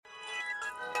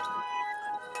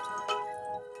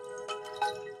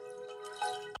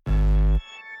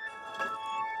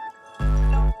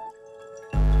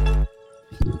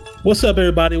What's up,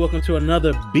 everybody? Welcome to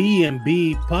another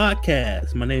B&B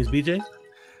podcast. My name is BJ.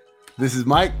 This is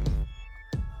Mike.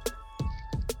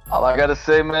 All I gotta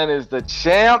say, man, is the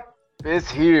champ is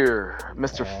here,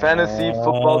 Mr. Fantasy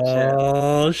Football Champ.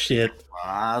 Oh shit!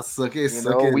 Suck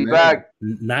it, we man. back.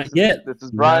 Not yet. This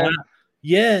is Brian. Not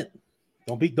yet.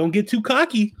 Don't get too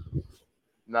cocky.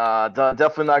 Nah,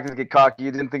 definitely not gonna get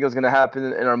cocky. Didn't think it was gonna happen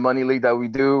in our money league that we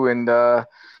do, and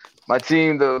my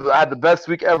team, I had the best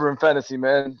week ever in fantasy,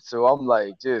 man. So I'm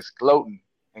like just gloating.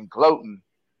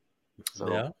 So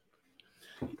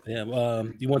Yeah.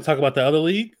 You want to talk about the other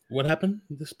league? What happened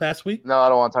this past week? no, I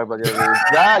don't want to talk about the other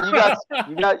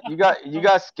league. You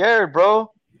got scared, bro.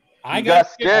 I got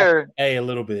scared. Hey, a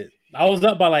little bit. I was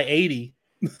up by like 80.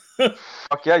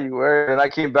 Fuck yeah, you were. And I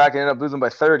came back and ended up losing by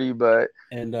 30. But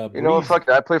And you know what? Fuck it.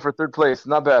 I played for third place.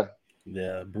 Not bad.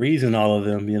 Yeah, Breeze and all of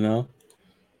them, you know.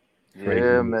 Crazy.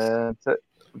 Yeah, man.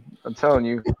 I'm telling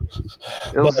you,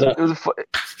 it was.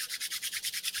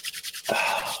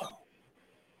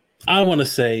 I want to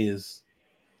say is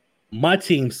my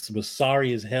team was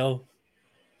sorry as hell.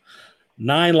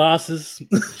 9 losses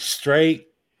straight.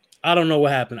 I don't know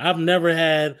what happened. I've never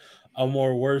had a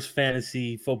more worse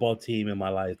fantasy football team in my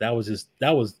life. That was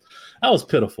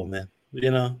pitiful, man.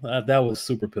 You know, that was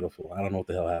super pitiful. I don't know what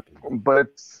the hell happened. But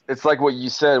it's like what you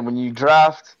said when you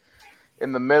draft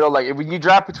in the middle, like when you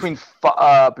draft between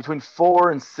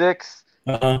 4 and 6,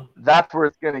 that's where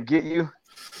it's gonna get you.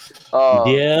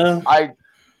 Yeah.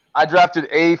 I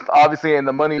drafted 8th, obviously in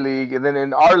the money league, and then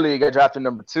in our league I drafted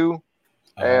number 2.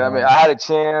 And I mean, I had a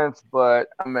chance, but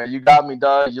I mean, you got me,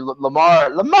 dog.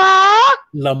 Lamar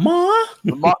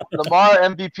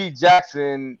MVP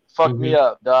Jackson fucked me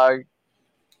up, dog.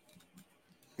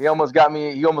 He almost got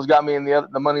me. He almost got me in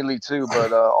the money league too.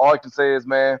 But all I can say is,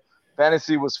 man,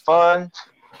 fantasy was fun,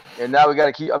 and now we got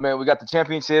to keep. I mean, we got the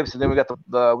championships, and then we got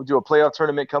we do a playoff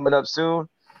tournament coming up soon.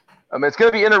 I mean, it's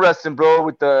gonna be interesting, bro,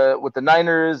 with the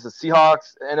Niners, the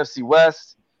Seahawks, the NFC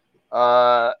West.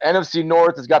 NFC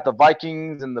North has got the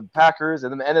Vikings and the Packers,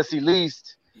 and then the NFC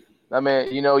Least. I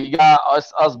mean, you know, you got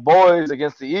us boys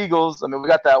against the Eagles. I mean, we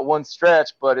got that one stretch,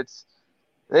 but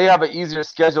they have an easier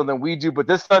schedule than we do. But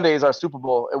this Sunday is our Super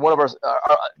Bowl, and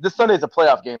this Sunday is a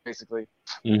playoff game, basically.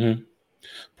 Mm-hmm.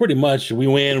 Pretty much, we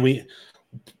win.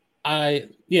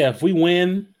 If we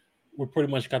win, we're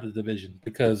pretty much got the division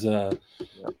because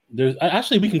there's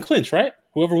actually we can clinch, right?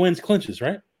 Whoever wins clinches,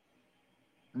 right?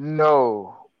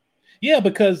 No. Yeah,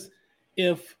 because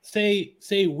if say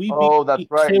we beat, that's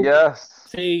right. Yes.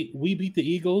 Say we beat the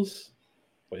Eagles.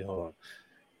 Wait, hold on.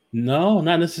 No,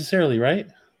 not necessarily, right?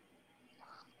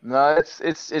 No,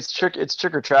 it's trick. It's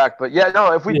trick or track. But yeah,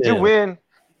 no. If we do win,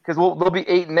 because they'll be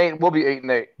 8-8. We'll be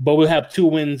 8-8. But we'll have 2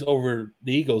 wins over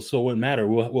the Eagles, so it wouldn't matter.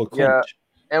 We'll clinch. Yeah,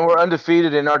 and we're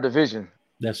undefeated in our division.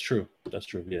 That's true.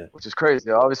 Yeah. Which is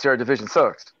crazy. Obviously, our division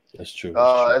sucks. That's true.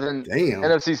 And then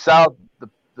NFC South,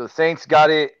 the Saints got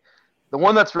it. The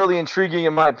one that's really intriguing,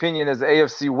 in my opinion, is the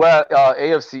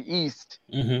AFC East,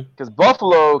 because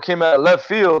Buffalo came out of left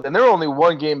field, and they're only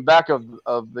 1 game back of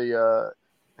the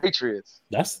Patriots.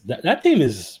 That team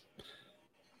is,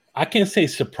 I can't say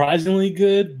surprisingly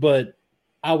good, but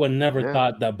I would never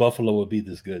thought that Buffalo would be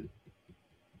this good.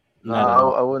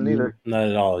 No, I wouldn't either. Not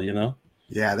at all, you know.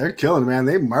 Yeah, they're killing, man.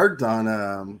 They murked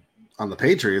on the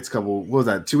Patriots what was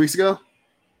that, 2 weeks ago?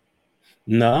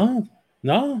 No.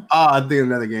 Oh, I think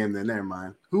another game then. Never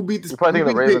mind. Who beat this? You're probably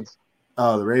thinking the Ravens.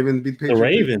 The Ravens beat the Patriots. The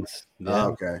Ravens. Yeah. Oh,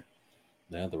 okay.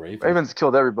 Yeah, the Ravens. Ravens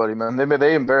killed everybody, man.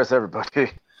 They embarrassed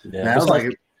everybody. Yeah.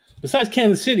 Besides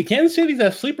Kansas City. Kansas City's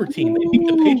that sleeper team. They beat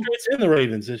the Patriots and the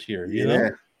Ravens this year, you know?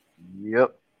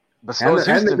 Yep. But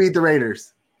and they beat the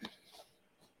Raiders.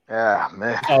 Yeah,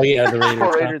 man. Oh, yeah, the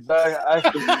Raiders.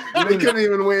 They couldn't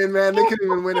even win, man. They couldn't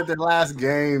even win at their last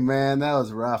game, man. That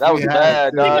was rough. That was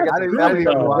bad, dog. I didn't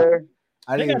even watch.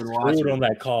 I didn't even watch it on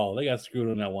that call. They got screwed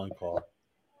on that one call.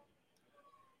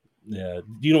 Yeah.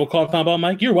 Do you know what call I'm talking about,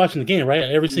 Mike? You're watching the game, right?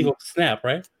 Every single snap,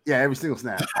 right? Yeah, every single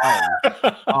snap.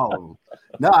 All of them.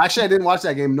 No, actually, I didn't watch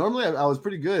that game. Normally, I was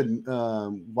pretty good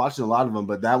watching a lot of them,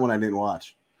 but that one I didn't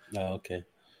watch. Oh, okay.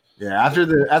 Yeah,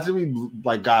 after we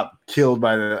got killed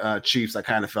by the Chiefs, I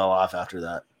kind of fell off after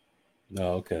that.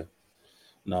 Oh, okay.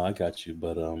 No, I got you,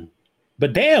 but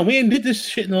damn, we ain't did this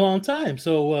shit in a long time.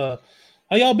 So,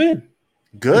 how y'all been?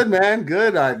 Good, man.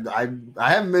 Good. I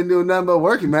haven't been doing nothing but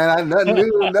working, man. Nothing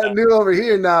new over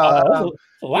here now. A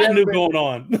lot new going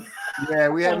on. Yeah,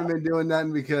 we haven't been doing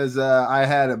nothing because I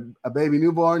had a baby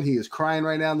newborn. He is crying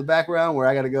right now in the background where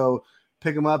I got to go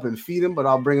pick him up and feed him, but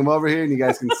I'll bring him over here and you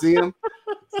guys can see him.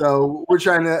 So we're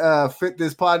trying to fit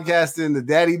this podcast into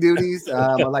daddy duties.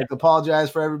 I'd like to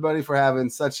apologize for everybody for having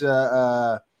such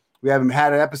a We haven't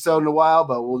had an episode in a while,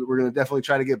 but we're going to definitely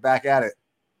try to get back at it.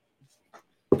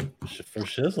 For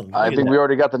shizzle. I think we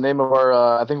already got the name of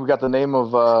our. I think we got the name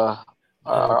of our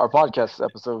podcast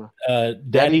episode.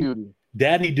 Daddy Duty.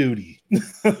 Daddy Duty.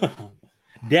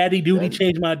 Daddy Duty.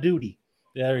 Change my duty.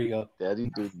 There you go.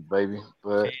 Daddy Duty, baby.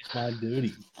 But change my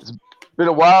duty. It's been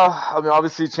a while. I mean,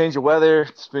 obviously, change of weather.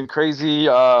 It's been crazy.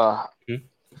 It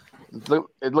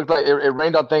looked like it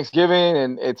rained on Thanksgiving,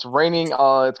 and it's raining.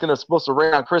 It's supposed to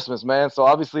rain on Christmas, man. So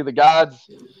obviously, the gods,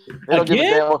 they don't give a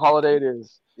damn what holiday it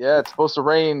is. Yeah, it's supposed to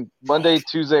rain Monday,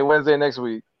 Tuesday, Wednesday next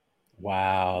week.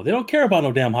 Wow, they don't care about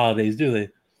no damn holidays, do they?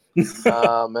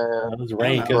 Man, it's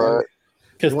rain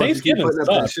because Thanksgiving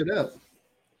that shit up.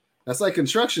 That's like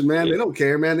construction, man. They don't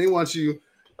care, man. They want you.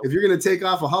 If you're gonna take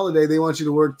off a holiday, they want you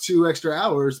to work 2 extra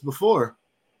hours before,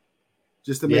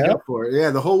 just to make up for it. Yeah,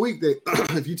 the whole week.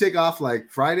 If you take off like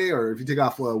Friday or if you take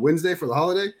off Wednesday for the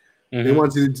holiday, they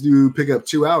want you to pick up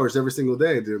 2 hours every single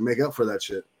day to make up for that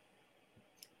shit.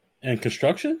 And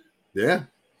construction? Yeah.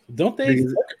 Don't they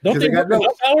got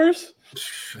no hours?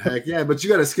 Heck yeah, but you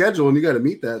got a schedule and you got to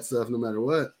meet that stuff no matter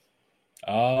what.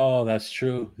 Oh, that's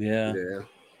true. Yeah. Yeah.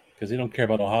 Because they don't care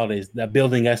about the holidays. That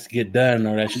building has to get done,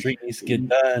 or that street needs to get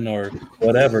done, or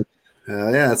whatever.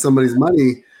 Yeah, somebody's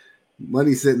money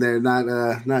sitting there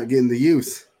not getting the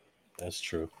use. That's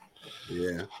true.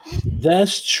 Yeah,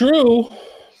 that's true.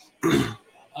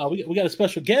 We got a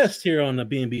special guest here on the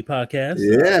B&B podcast.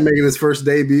 Yeah, making his first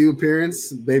debut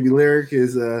appearance. Baby Lyric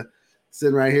is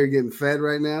sitting right here getting fed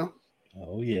right now.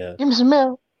 Oh yeah, give me some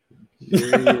milk.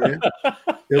 Yeah.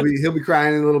 He'll be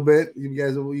crying in a little bit. You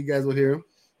guys will hear him.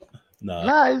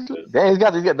 Nah, he's got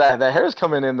to get that hair's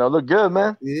coming in though. Look good,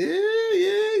 man.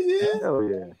 Yeah. Hell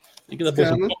yeah. You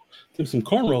can give some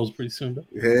cornrows pretty soon, though.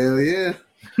 Hell yeah.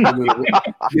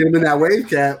 Get him in that wave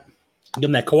cap. Give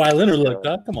him that Kawhi Leonard look,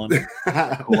 dog. Come on.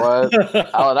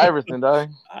 What? Allen Iverson, dog.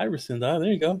 Iverson, dog.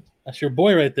 There you go. That's your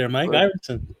boy right there, Mike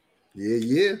Iverson.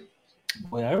 Yeah.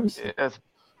 Boy, Iverson. Yeah, it's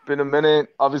been a minute.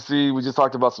 Obviously, we just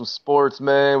talked about some sports,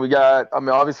 man.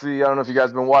 Obviously, I don't know if you guys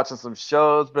have been watching some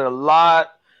shows. Been a lot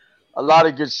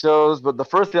of good shows. But the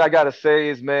first thing I got to say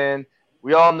is, man,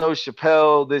 we all know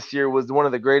Chappelle this year was one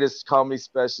of the greatest comedy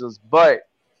specials, but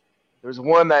there's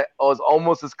one that was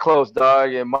almost as close,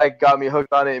 dog, and Mike got me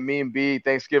hooked on it, and me and B,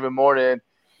 Thanksgiving morning,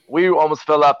 we almost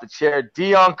fell off the chair.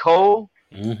 Dion Cole,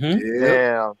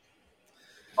 damn.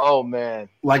 Oh, man.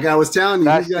 Like I was telling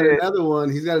you, he's got another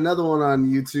one. He's got another one on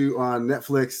YouTube, on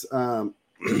Netflix.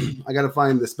 I got to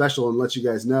find the special and let you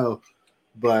guys know.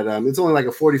 But it's only like a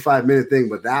 45-minute thing,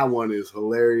 but that one is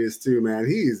hilarious too, man.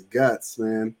 He's guts,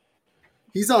 man.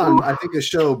 He's on, I think, a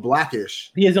show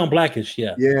Blackish. He is on Blackish,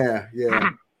 yeah. Yeah.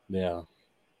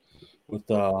 With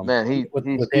man, what's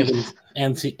his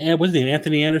name?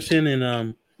 Anthony Anderson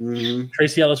and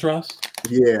Tracy Ellis Ross.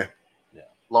 Yeah.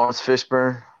 Lawrence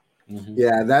Fishburne.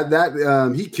 Yeah,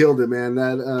 that he killed it, man.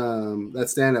 That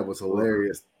stand-up was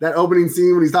hilarious. That opening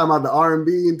scene when he's talking about the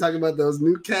R&B and talking about those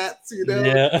new cats, you know?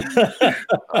 Yeah.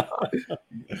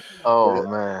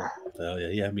 Man. Oh yeah,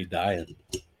 he had me dying.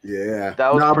 Yeah.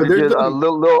 That was pretty good.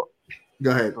 Little.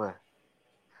 Go ahead.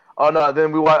 Oh no!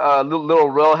 Then we Lil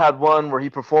Rel had one where he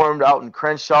performed out in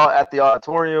Crenshaw at the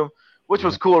auditorium, which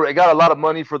was cool. It got a lot of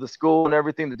money for the school and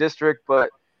everything, the district. But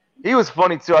he was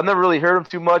funny too. I've never really heard him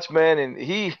too much, man, and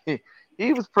he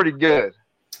was pretty good.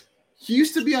 He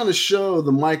used to be on a show,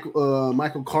 the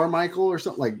Michael Carmichael or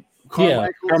something like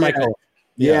Carmichael. Carmichael.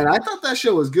 Yeah, and I thought that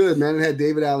show was good, man. It had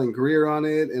David Allen Greer on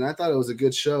it, and I thought it was a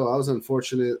good show. I was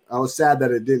unfortunate. I was sad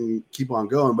that it didn't keep on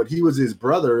going, but he was his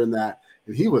brother in that,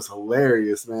 and he was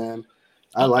hilarious, man.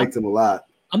 I liked him a lot.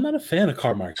 I'm not a fan of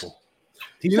Carmichael.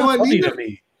 He's not funny to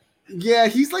me. Yeah,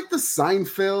 he's like the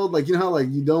Seinfeld. Like, you know how like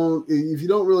if you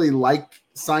don't really like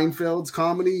Seinfeld's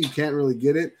comedy, you can't really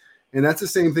get it. And that's the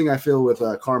same thing I feel with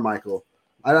Carmichael.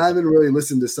 I haven't really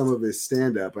listened to some of his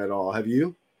stand-up at all. Have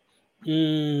you?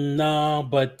 No,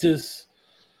 but just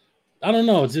I don't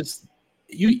know. Just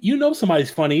you know somebody's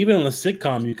funny, even on a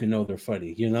sitcom. You can know they're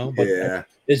funny, you know. But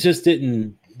it just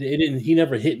didn't. It didn't. He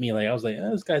never hit me. Like I was like,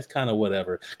 this guy's kind of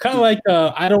whatever. Kind of like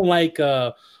I don't like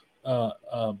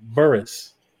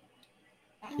Burris.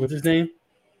 What's his name?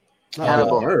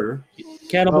 Hannibal.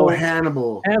 Cannibal.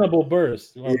 Hannibal. Hannibal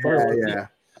Burris. Yeah.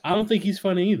 I don't think he's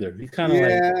funny either. He's kind of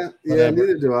like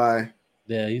neither do I.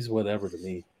 Yeah, he's whatever to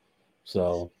me.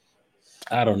 So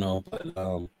I don't know, but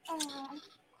oh,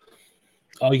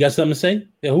 you got something to say?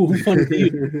 Yeah, who's funny to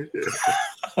you?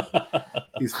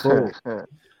 He's full.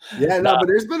 Yeah, no, but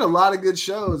there's been a lot of good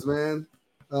shows, man.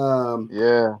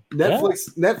 Netflix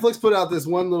put out this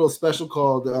one little special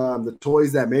called "The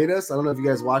Toys That Made Us." I don't know if you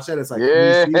guys watch that. It's like 3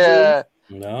 seasons.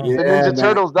 No. Yeah. The Ninja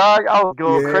Turtles, dog. I was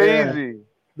going Yeah. crazy.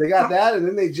 They got that, and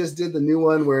then they just did the new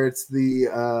one where it's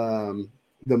the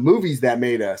movies that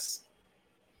made us.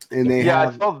 And they I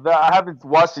have. saw that. I haven't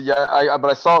watched it yet.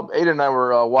 But I saw Aiden and I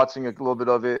were watching a little bit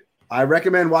of it. I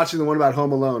recommend watching the one about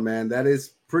Home Alone, man. That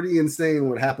is pretty insane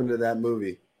what happened to that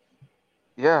movie.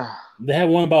 Yeah. They have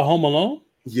one about Home Alone?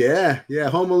 Yeah.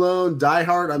 Home Alone, Die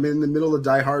Hard. I'm in the middle of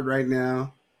Die Hard right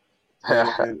now.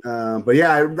 But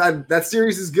yeah, that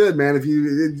series is good, man. If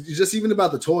you just even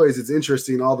about the toys, it's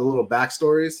interesting. All the little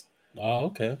backstories. Oh,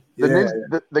 okay.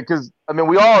 Because I mean,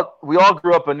 we all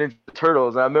grew up on Ninja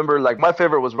Turtles. And I remember like my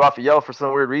favorite was Raphael for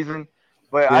some weird reason.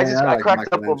 But Yeah, I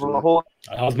cracked up over the whole.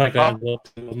 I was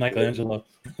Michelangelo.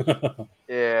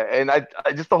 Yeah, and I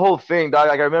just the whole thing, dog.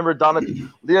 Like I remember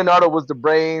Leonardo was the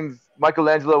brains,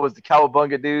 Michelangelo was the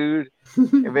cowabunga dude,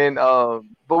 and then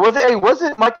but was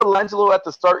it Michelangelo at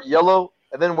the start yellow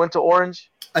and then went to orange?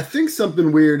 I think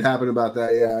something weird happened about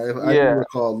that. Yeah, I can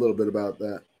recall a little bit about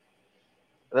that.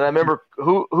 And then I remember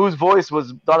whose voice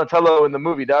was Donatello in the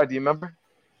movie, dog. Do you remember?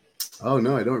 Oh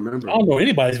no, I don't remember. I don't know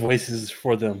anybody's voices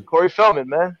for them. Corey Feldman,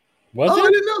 man. Was it?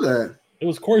 I didn't know that. It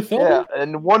was Corey Feldman. Yeah,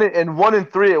 and one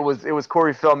and three, it was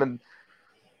Corey Feldman.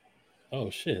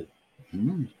 Oh shit!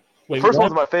 Wait, first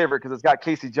one's my favorite because it's got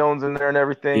Casey Jones in there and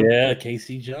everything. Yeah,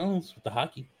 Casey Jones with the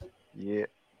hockey. Yeah,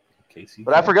 Casey.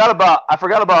 But I forgot about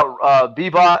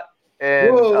Bebop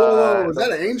and. Whoa! Was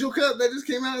that an Angel Cup that just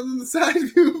came out in the side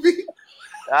movie?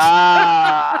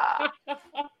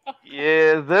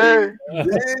 Yes, sir.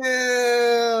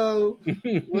 Damn.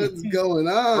 What's going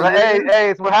on? Hey,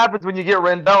 it's what happens when you get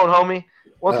Rendon, homie.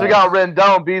 Once we got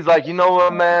Rendon, B's like, you know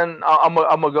what, man? I'm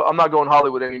not going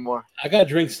Hollywood anymore. I gotta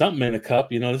drink something in a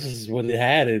cup. You know, this is what it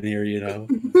had in here. You know,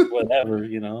 whatever.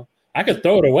 You know, I could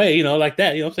throw it away. You know, like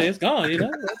that. You know what I'm saying? It's gone. You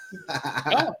know.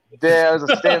 Damn, there's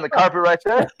a stain in the carpet right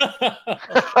there.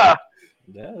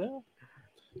 Yeah.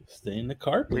 Stay in the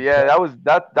carpet. But yeah, that was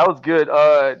good.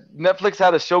 Netflix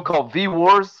had a show called V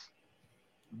Wars.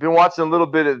 Been watching a little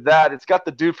bit of that. It's got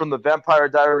the dude from the Vampire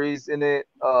Diaries in it.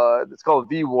 It's called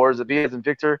V Wars. The V as in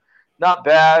Victor. Not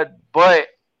bad, but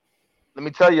let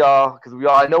me tell y'all, because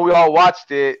I know we all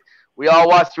watched it. We all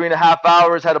watched 3.5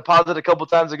 hours. Had to pause it a couple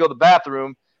times to go to the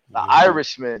bathroom. The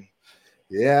Irishman.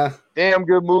 Yeah. Damn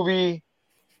good movie.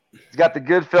 It's got the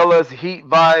Goodfellas Heat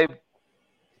vibe.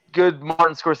 Good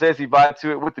Martin Scorsese vibe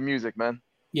to it with the music, man.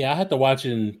 Yeah, I had to watch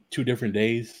it in 2 different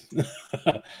days. It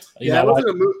wasn't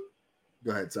a movie.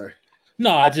 Go ahead, sorry.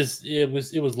 No, it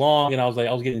was long, and I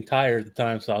was getting tired at the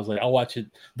time, so I was like, I'll watch it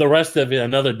the rest of it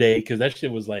another day because that shit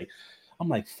was like, I'm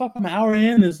like, fuck, I'm an hour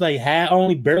in. It's like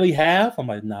only barely half. I'm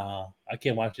like, nah, I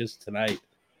can't watch this tonight.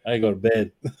 I go to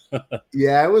bed.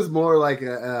 Yeah, it was more like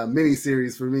a mini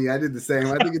series for me. I did the same.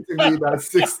 I think it took me about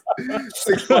six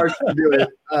parts to do it.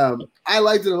 I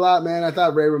liked it a lot, man. I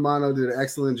thought Ray Romano did an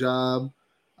excellent job.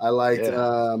 I liked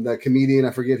that comedian.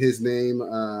 I forget his name.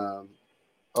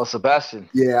 Sebastian.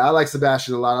 Yeah, I like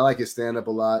Sebastian a lot. I like his stand-up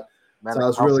a lot. Man, so I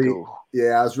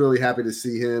was really happy to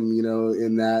see him, you know,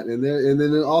 in that. And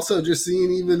then also just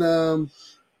seeing even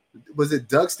was it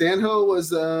Doug Stanhope was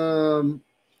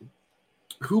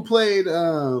who played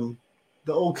the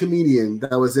old comedian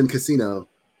that was in Casino?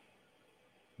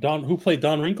 Who played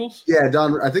Don Wrinkles? Yeah,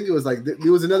 Don. I think it was it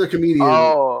was another comedian.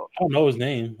 Oh, I don't know his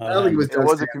name. I don't think it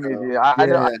was. A comedian. I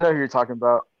know who you're talking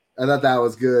about. I thought that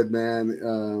was good,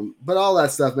 man. But all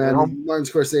that stuff, man. Martin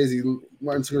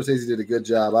Scorsese did a good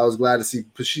job. I was glad to see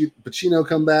Pacino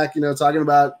come back. You know, talking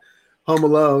about Home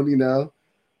Alone. You know,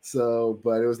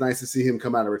 but it was nice to see him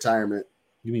come out of retirement.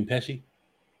 You mean Pesci?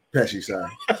 Pesci, sorry.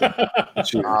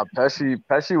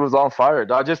 Pesci was on fire,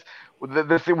 dog. Just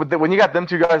when you got them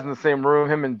two guys in the same room,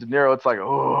 him and De Niro, it's like,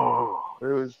 oh, it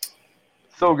was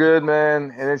so good,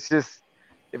 man. And it's just,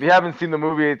 if you haven't seen the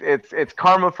movie, it's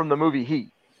karma from the movie Heat.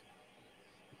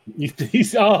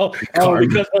 Because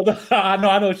I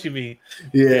know what you mean.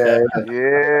 Yeah.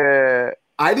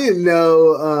 I didn't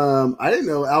know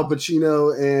Al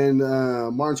Pacino and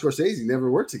Martin Scorsese never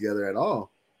worked together at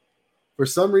all. For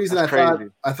some reason, I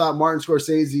thought Martin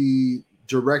Scorsese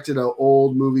directed an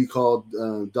old movie called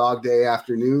Dog Day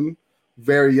Afternoon.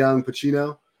 Very young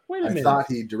Pacino. Wait a minute. I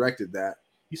thought he directed that.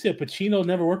 You said Pacino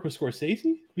never worked with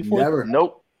Scorsese before? Never.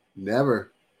 Nope.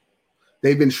 Never.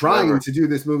 They've been trying to do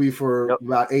this movie for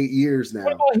about 8 years now.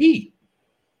 What about Heat?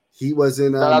 He was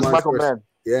in that's Michael Mann.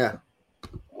 Yeah.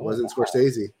 Wasn't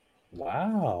Scorsese.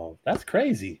 Wow. That's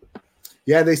crazy.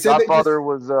 Yeah, they said Godfather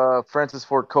was Francis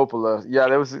Ford Coppola. Yeah,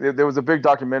 there was a big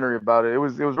documentary about it. It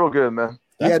was real good, man.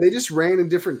 Yeah, they just ran in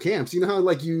different camps. You know how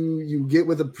like you get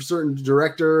with a certain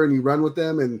director and you run with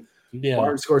them, and Yeah.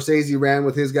 Martin Scorsese ran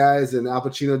with his guys, and Al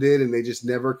Pacino did, and they just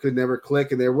never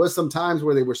click. And there was some times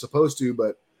where they were supposed to,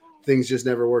 but things just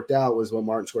never worked out. Was what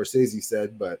Martin Scorsese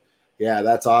said. But yeah,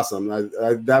 that's awesome.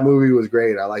 That movie was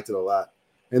great. I liked it a lot.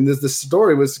 And the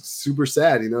story was super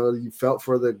sad. I felt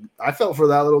for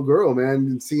that little girl, man,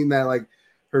 and seeing that like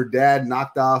her dad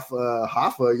knocked off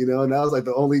Hoffa, and that was like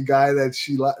the only guy that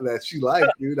she liked,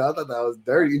 dude. I thought that was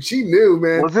dirty, and she knew,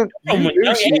 man.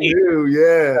 She knew,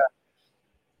 yeah.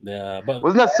 Yeah, but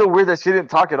wasn't that so weird that she didn't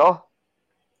talk at all?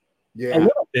 Yeah, a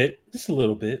little bit, just a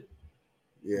little bit.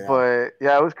 Yeah, but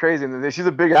yeah, it was crazy. And she's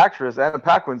a big actress. Anna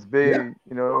Paquin's big,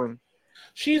 and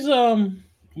she's when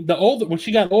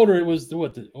she got older, it was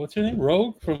what's her name?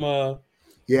 Rogue from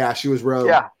yeah, she was Rogue.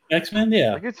 Yeah, X-Men.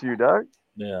 Yeah, look at you, dog.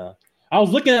 Yeah, I was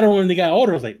looking at her when they got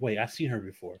older. I was like, wait, I've seen her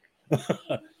before.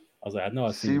 I was like, I know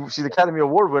I've seen her. She's Academy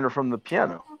Award winner from The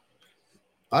Piano.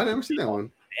 I never seen that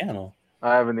one. Piano.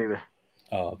 I haven't either.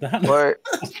 Oh, but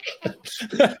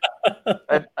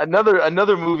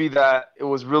another movie that it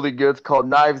was really good. It's called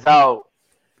Knives Out.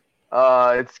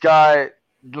 It's got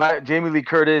Jamie Lee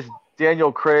Curtis,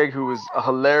 Daniel Craig, who was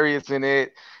hilarious in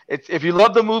it. If you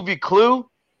love the movie Clue,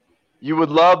 you would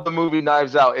love the movie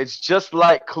Knives Out. It's just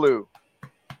like Clue.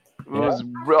 It was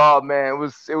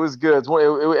it was good.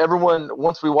 Everyone,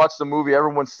 once we watched the movie,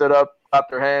 everyone stood up, clapped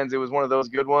their hands. It was one of those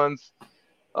good ones.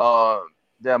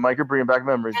 Yeah, Mike, you're bringing back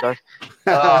memories, Doug.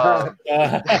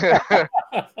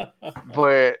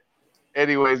 But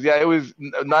anyways, yeah, it was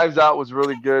Knives Out was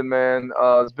really good, man.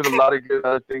 There's been a lot of good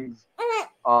other things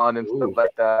on and stuff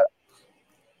like that.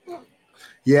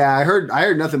 Yeah, I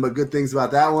heard nothing but good things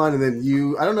about that one. And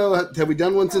then I don't know, have we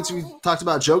done one since we talked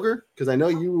about Joker? Because I know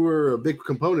you were a big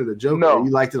component of Joker. No.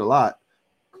 You liked it a lot.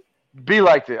 B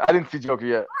liked it. I didn't see Joker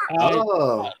yet.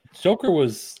 Joker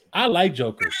I like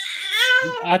Joker.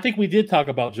 I think we did talk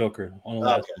about Joker on the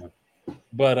last one.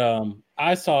 But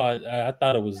I saw it. I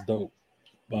thought it was dope.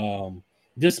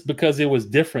 Just because it was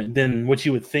different than what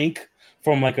you would think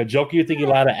from like a Joker. You're thinking a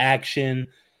lot of action,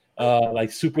 like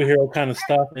superhero kind of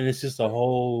stuff, and it's just a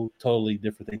whole totally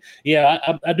different thing.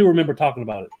 Yeah, I do remember talking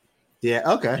about it. Yeah,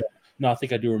 okay. Yeah. No, I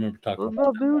think I do remember talking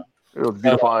about it. Dude? It was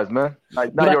beautiful eyes, man.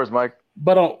 Not yours, Mike.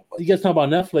 But you guys talking about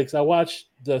Netflix? I watched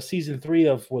the season 3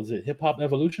 of Hip Hop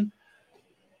Evolution.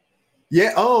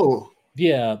 Yeah. Oh.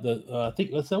 Yeah. I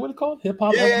think that's what it's called. Hip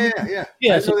Hop. Yeah.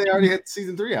 So they already had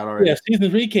season 3 out already. Yeah, season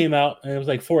 3 came out, and it was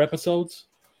like 4 episodes,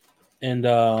 and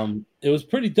it was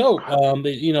pretty dope.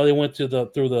 They went through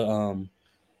the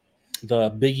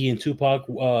Biggie and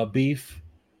Tupac beef,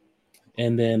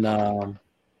 and then I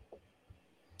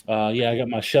got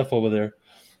my chef over there.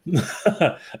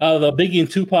 The Biggie and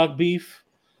Tupac beef,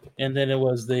 and then it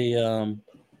was the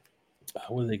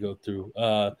what did they go through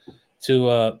to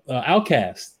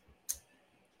Outkast.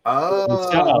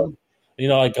 Oh,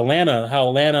 like Atlanta, how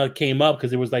Atlanta came up because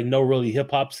there was like no really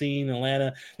hip hop scene in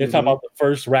Atlanta. They're talking about the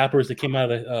first rappers that came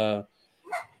out of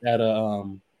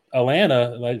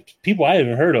Atlanta, like people I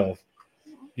haven't heard of.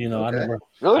 Okay. I never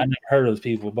heard of those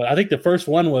people, but I think the first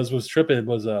one was tripping.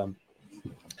 Was some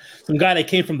guy that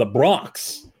came from the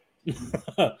Bronx,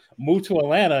 moved to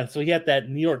Atlanta, so he had that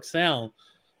New York sound,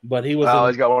 but he was. Oh,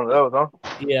 he's got one of those, huh?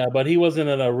 Yeah, but he wasn't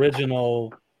an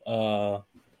original.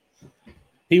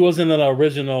 He wasn't an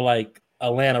original like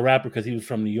Atlanta rapper because he was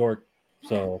from New York.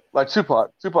 So like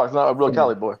Tupac. Tupac's not a real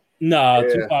Cali boy. No,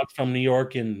 Tupac's from New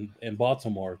York and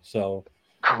Baltimore. So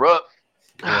corrupt.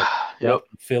 Yep.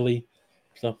 Philly,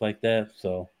 stuff like that.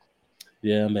 So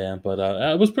yeah, man. But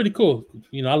it was pretty cool.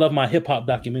 I love my hip hop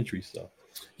documentaries. So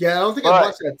yeah, I don't think I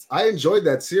watched that. I enjoyed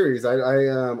that series. I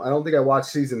don't think I watched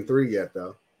season 3 yet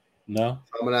though. No,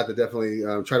 I'm gonna have to definitely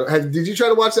try to. Did you try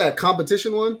to watch that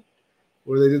competition one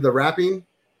where they did the rapping?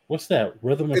 What's that?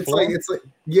 Rhythm and Flow? It's like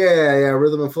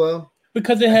Rhythm and Flow.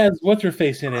 Because it has what's her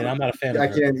face in it. I'm not a fan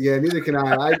of her. Neither can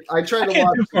I. I tried to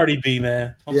watch Cardi B,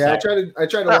 man. I tried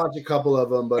to watch a couple of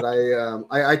them, but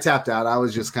I tapped out. I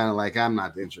was just kind of like, I'm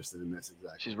not interested in this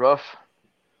exactly. She's rough.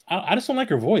 I just don't like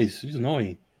her voice. She's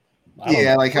annoying.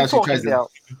 Like how she tries to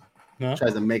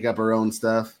make up her own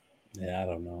stuff. Yeah, I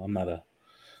don't know. I'm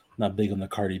not big on the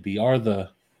Cardi B or the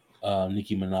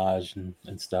Nicki Minaj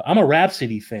and stuff. I'm a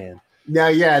Rhapsody fan. Now,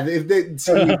 if they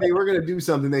were gonna do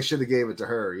something, they should have gave it to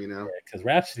her, because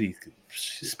Rhapsody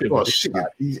spit. Well, shit.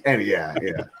 With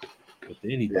anybody.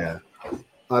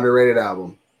 Underrated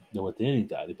album. With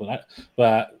anybody,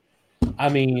 but I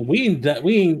mean, we ain't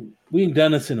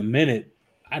done this in a minute.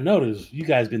 I noticed you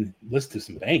guys been listening to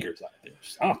some bangers out there.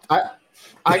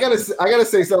 I gotta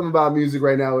say something about music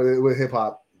right now with hip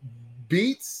hop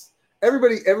beats.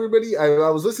 Everybody.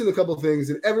 I was listening to a couple of things,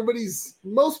 and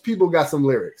most people got some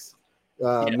lyrics.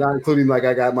 Not including like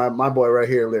I got my boy right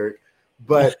here lyric.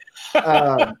 But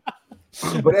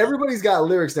but everybody's got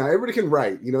lyrics now. Everybody can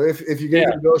write. You know, if you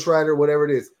get a ghostwriter, whatever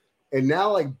it is. And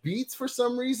now, like, beats for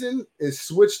some reason is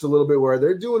switched a little bit where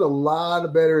they're doing a lot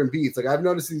of better in beats. Like, I've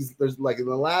noticed there's like in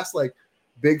the last like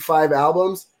big 5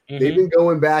 albums, they've been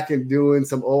going back and doing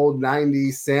some old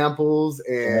 90s samples.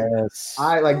 And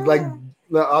I like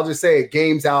I'll just say it,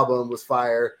 Games album was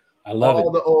fire. I love all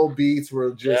the old beats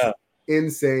were just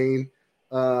insane.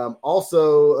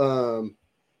 Also,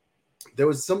 there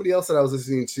was somebody else that I was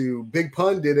listening to. Big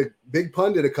Pun did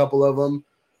a couple of them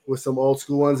with some old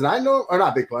school ones, and I know, or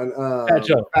not Big Pun,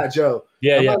 Fat Joe.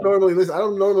 I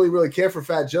don't normally really care for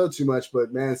Fat Joe too much,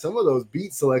 but man, some of those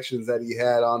beat selections that he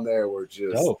had on there were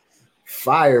just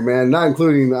fire, man. Not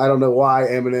including, I don't know why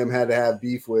Eminem had to have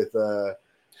beef with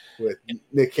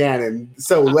Nick Cannon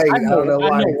so late. I don't know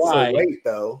why it's so late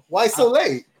though. Why so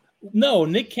late? No,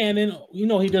 Nick Cannon, you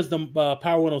know he does the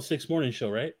Power 106 morning show,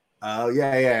 right? Oh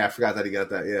yeah. I forgot that he got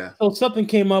that. Yeah. So something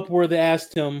came up where they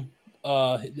asked him.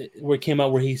 Where it came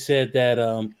out where he said that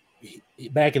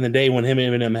back in the day when him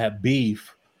and Eminem had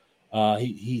beef,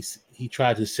 he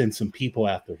tried to send some people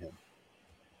after him.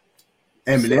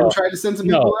 Eminem tried to send some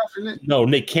people after Nick? No,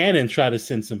 Nick Cannon tried to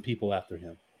send some people after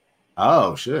him.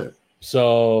 Oh shit!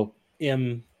 So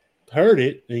M heard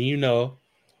it, and you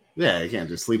can't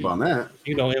just sleep on that.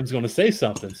 You know, M's going to say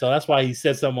something, so that's why he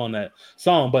said something on that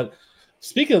song. But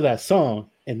speaking of that song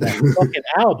and that fucking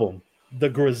album, the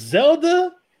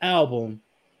Griselda album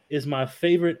is my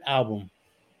favorite album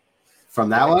from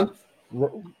that one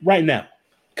right now,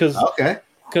 because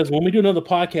when we do another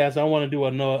podcast, I want to do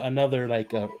another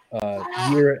like a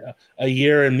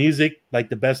year in music, like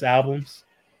the best albums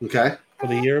for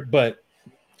the year. But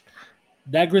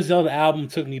that Griselda album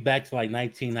took me back to like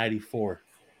 1994,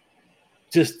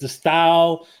 just the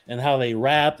style and how they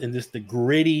rapped and just the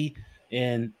gritty,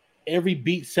 and every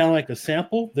beat sounded like a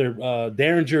sample. Their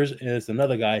Derringers is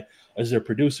another guy as their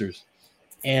producers,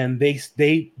 and they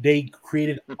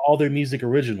created all their music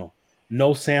original,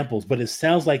 no samples, but it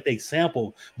sounds like they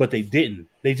sampled, but they didn't.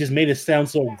 They just made it sound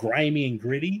so grimy and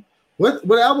gritty. What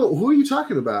album? Who are you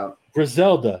talking about?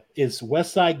 Griselda. It's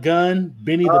Westside Gunn,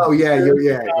 Benny. I'm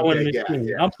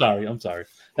sorry.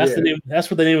 That's the name. That's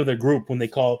what the name of their group when they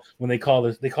call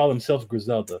themselves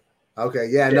Griselda. Okay,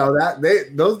 no,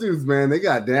 those dudes, man, they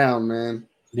got down, man.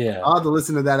 Yeah, I'll have to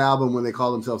listen to that album when they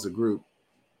call themselves a group.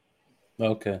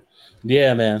 Okay,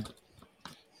 yeah, man.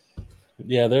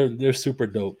 Yeah, they're super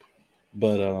dope,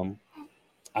 but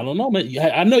I don't know, man.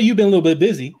 I know you've been a little bit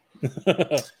busy.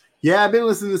 Yeah, I've been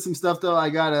listening to some stuff though. I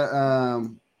gotta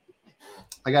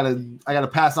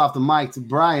pass off the mic to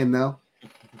Brian though.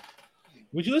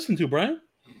 What'd you listen to, Brian?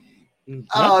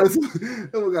 Oh,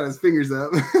 someone got his fingers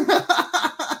up.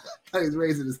 He's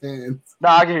raising his hands. No,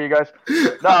 I can hear you guys.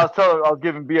 No, I was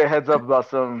giving B a heads up about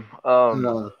some.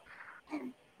 No,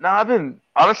 I've been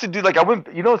honestly, dude. Like I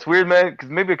went. You know, it's weird, man.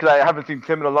 Because I haven't seen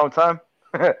Tim in a long time.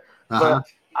 But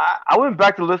I went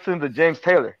back to listening to James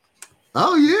Taylor.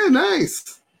 Oh yeah,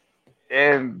 nice.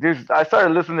 And dude, I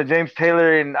started listening to James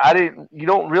Taylor, and you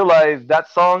don't realize that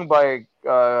song by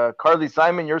Carly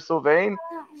Simon, "You're So Vain,"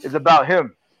 is about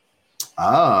him.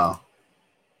 Oh.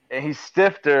 And he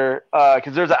stiffed her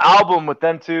because there's an album with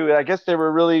them too. And I guess they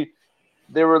were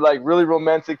like really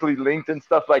romantically linked and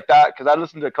stuff like that. Because I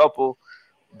listened to a couple,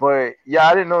 but yeah,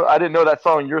 I didn't know that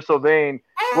song "You're So Vain."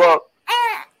 Well,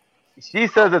 she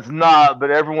says it's not, but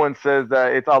everyone says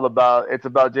that it's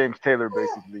about James Taylor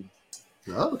basically.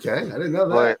 Okay, I didn't know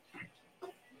that. But,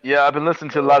 yeah, I've been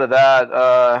listening to a lot of that.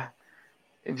 I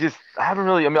haven't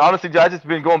really. I mean, honestly, I just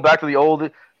been going back to the old.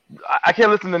 I can't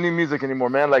listen to new music anymore,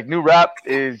 man. Like new rap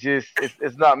is just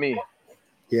it's not me.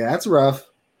 Yeah, that's rough.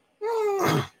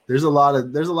 There's a lot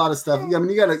of stuff. I mean,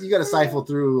 you gotta siphon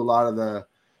through a lot of the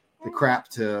crap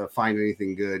to find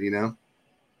anything good, you know?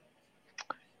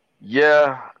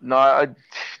 Yeah, no, I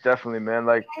definitely, man.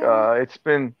 Like it's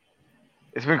been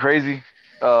crazy.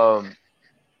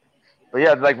 But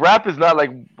yeah, like rap is not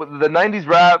like the 90s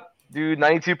rap, dude.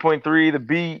 92.3, the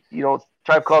beat, you know,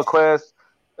 Tribe Called Quest,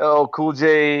 LL Cool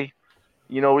J,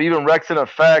 you know, even Rex and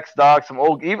Effects, dog. Some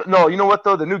old, you know what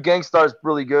though? The new Gangstar is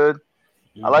really good.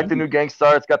 Mm-hmm. I like the new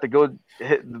Gangstar. It's got the good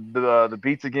hit the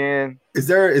beats again. Is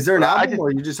there an album, or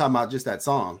are you just talking about just that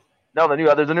song? No,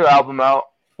 there's a new album out.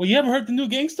 Well, you haven't heard the new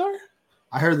Gangstar?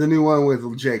 I heard the new one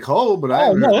with J. Cole, but I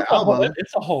haven't heard the album.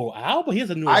 It's a whole album. He has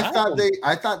a new album.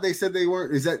 I thought they said they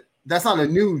weren't. That's not a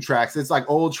new tracks. It's like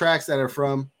old tracks that are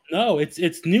from. No,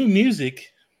 it's new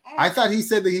music. I thought he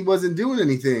said that he wasn't doing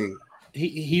anything.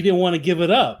 He didn't want to give it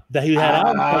up. That he had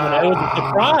album coming out. It was a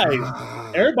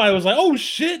surprise. Everybody was like, "Oh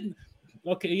shit!"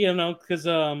 Okay, you know, because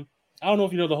I don't know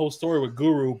if you know the whole story with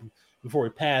Guru, before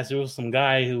he passed, there was some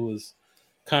guy who was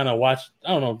kind of watched.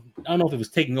 I don't know if it was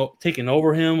taking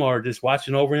over him or just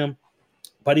watching over him,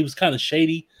 but he was kind of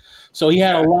shady. So he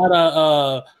had a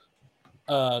lot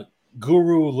of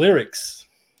guru lyrics,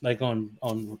 like on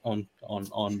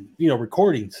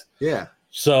recordings. Yeah.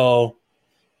 So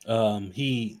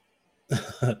he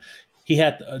he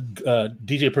had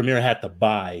DJ Premier had to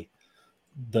buy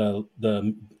the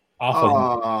off of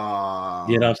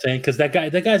him. You know what I'm saying? Because that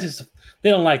guy's just, they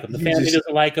don't like him. The family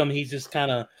doesn't like him. He's just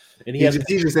kind of, and he's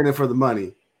just in it for the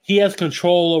money. He has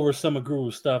control over some of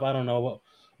Guru's stuff. I don't know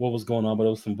what was going on, but it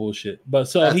was some bullshit. But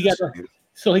so he got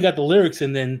the lyrics,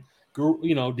 and then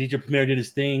DJ Premier did his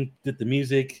thing, did the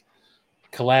music,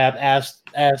 collab,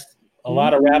 asked a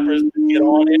lot of rappers to get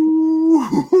on it.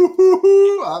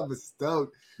 I was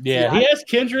stoked. Yeah, he asked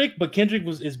Kendrick, but Kendrick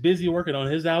is busy working on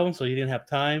his album, so he didn't have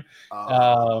time.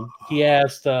 He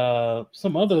asked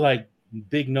some other like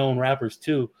big known rappers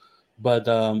too, but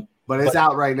it's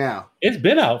out right now. It's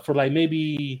been out for like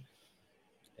maybe,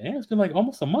 it's been like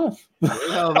almost a month.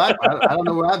 I don't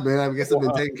know where I've been. I guess I've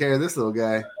been taking care of this little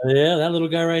guy. Yeah, that little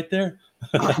guy right there.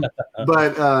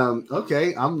 But okay,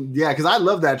 because I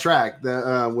love that track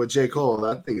with J. Cole.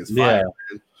 I think it's fire,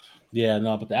 man. Yeah,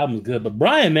 no, but the album's good. But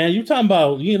Brian, man, you talking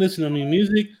about you ain't listening to new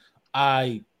music?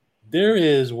 There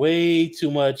is way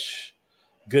too much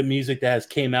good music that has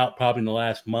came out probably in the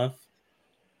last month,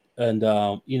 and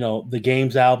the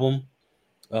Games album,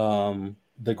 the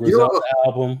Griselda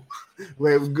album.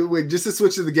 Wait, just to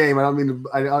switch to the game. I don't mean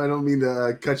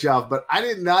to cut you off, but I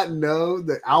did not know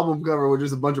the album cover was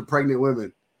just a bunch of pregnant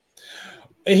women.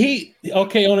 On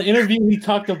an interview he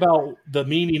talked about the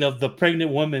meaning of the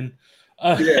pregnant woman.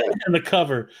 In the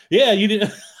cover. Yeah, you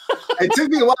did. It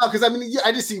took me a while because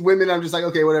I just see women. I'm just like,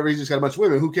 okay, whatever. He's just got a bunch of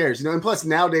women. Who cares? And plus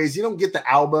nowadays you don't get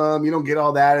the album, you don't get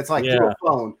all that. It's like through a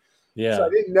phone. Yeah. So I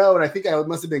didn't know, and I think I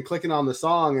must have been clicking on the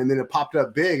song, and then it popped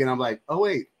up big, and I'm like, oh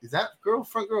wait, is that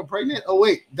front girl pregnant? Oh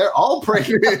wait, they're all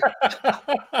pregnant.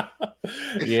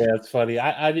 Yeah, it's funny.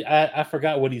 I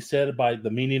forgot what he said about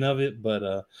the meaning of it, but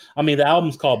the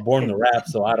album's called Born to Rap,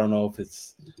 so I don't know if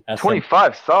it's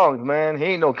 25 songs, man. He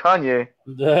ain't no Kanye.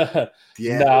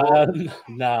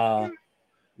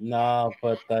 Nah,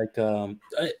 but like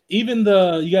even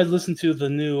you guys listen to the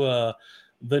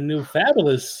new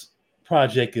Fabulous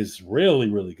project is really,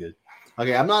 really good.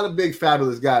 Okay, I'm not a big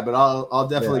Fabulous guy, but I'll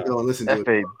definitely go and listen to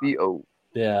it. Fabo.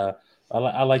 Yeah,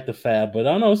 I like the Fab, but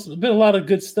I don't know. It's been a lot of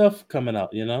good stuff coming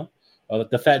out.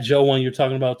 The Fat Joe one you're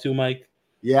talking about too, Mike.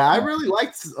 Yeah, I really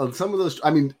liked some of those. I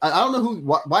don't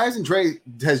know why isn't Dre?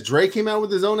 Has Dre came out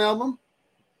with his own album?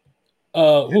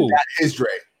 Who? That is Dre.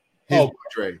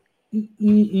 Dre.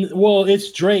 Well,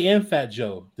 it's Dre and Fat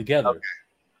Joe together.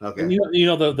 Okay. And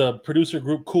the producer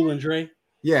group Cool and Dre.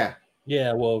 Yeah.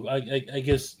 Yeah. Well, I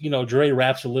guess Dre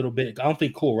raps a little bit. I don't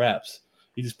think Cool raps.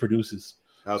 He just produces.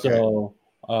 Okay. So,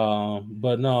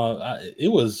 but no,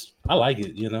 I like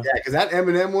it. Yeah, because that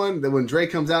Eminem one, that when Dre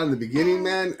comes out in the beginning,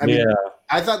 man.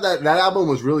 I thought that album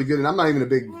was really good, and I'm not even a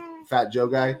big Fat Joe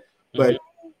guy, but.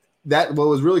 What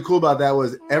was really cool about that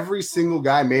was every single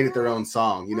guy made it their own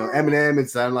song. Eminem, it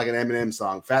sounded like an Eminem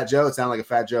song. Fat Joe, it sounded like a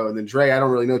Fat Joe. And then Dre, I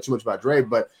don't really know too much about Dre,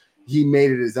 but he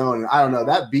made it his own. And I don't know,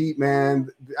 that beat, man,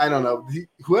 I don't know.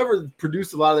 Whoever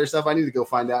produced a lot of their stuff, I need to go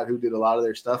find out who did a lot of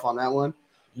their stuff on that one.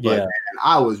 But man,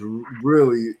 I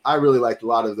really liked a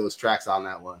lot of those tracks on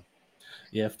that one.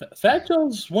 Yeah, Fat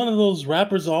Joe's one of those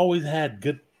rappers who always had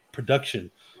good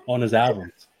production on his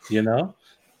albums,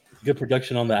 good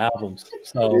production on the albums.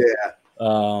 So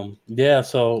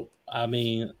so I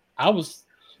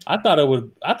thought it was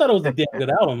a damn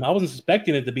good album. I wasn't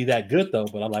expecting it to be that good though,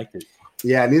 but I liked it.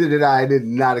 Yeah, neither did I. I did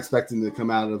not expect him to come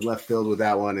out of left field with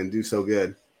that one and do so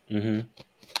good. Mm-hmm.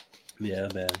 Yeah,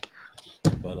 man.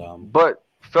 But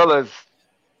fellas,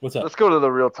 what's up? Let's go to the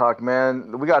real talk,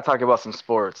 man. We gotta talk about some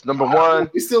sports. Number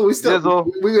one, we still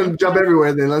Dizzle. We're gonna jump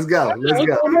everywhere. Then let's go.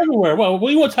 Everywhere. Well, what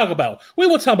do you want to talk about? We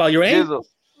want to talk about your Dizzle.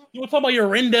 You want to talk about your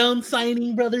Rendon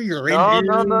signing, brother? Your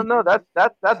Rendon? No.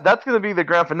 That's gonna be the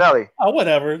grand finale. Oh,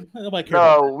 whatever. Nobody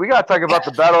cares. No, we gotta talk about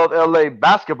the Battle of LA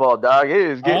basketball, dog. It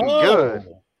is getting good.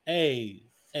 Hey,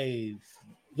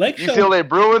 Lake Show. UCLA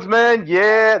Bruins, man.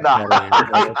 Yeah,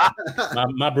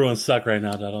 my Bruins suck right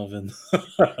now, Donovan.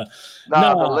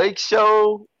 The Lake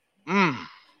Show.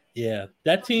 Yeah,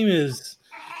 that team is.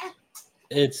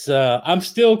 It's. I'm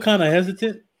still kind of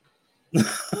hesitant.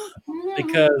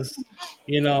 Because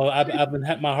I've been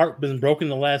my heart been broken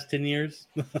the last 10 years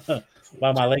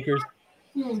by my Lakers.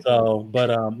 So, but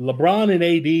LeBron and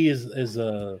AD is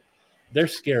they're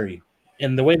scary,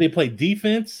 and the way they play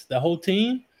defense, the whole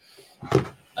team,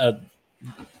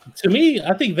 To me,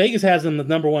 I think Vegas has them the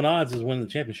number one odds is winning the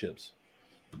championships.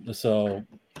 So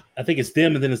I think it's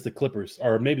them and then it's the Clippers,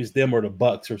 or maybe it's them or the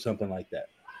Bucks or something like that.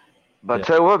 But I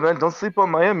tell you what, man, don't sleep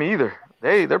on Miami either.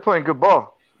 They're playing good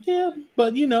ball. Yeah,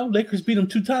 but Lakers beat them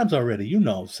 2 times already. You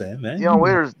know what I'm saying, man. Dion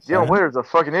Waiters a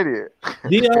fucking idiot.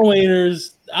 Dion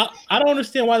Waiters, I don't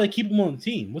understand why they keep him on the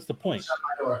team. What's the point?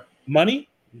 Money?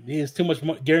 He has too much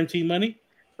guaranteed money.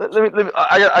 Let me.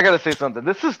 I gotta say something.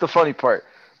 This is the funny part.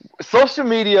 Social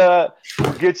media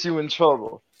will get you in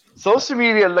trouble. Social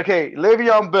media,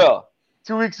 Le'Veon Bell,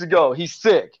 2 weeks ago, he's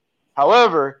sick.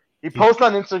 However, he posts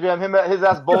on Instagram his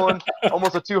ass bowling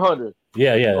almost a 200.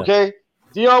 Yeah. Okay,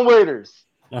 Dion Waiters,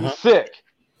 he's sick.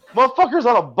 Motherfuckers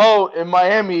on a boat in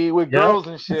Miami with girls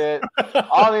and shit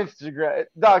on Instagram.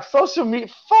 Dog, social media,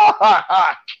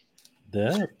 fuck.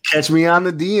 Yeah. Catch me on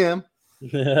the DM.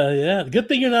 Yeah. Good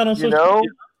thing you're not on social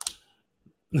media.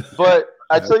 But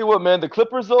I tell you what, man, the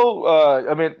Clippers though.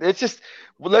 I mean, it's just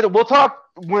we'll talk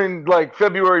when like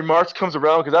February, March comes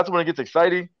around because that's when it gets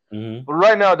exciting. Mm-hmm. But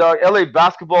right now, dog, LA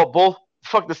basketball,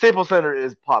 the Staples Center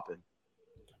is popping.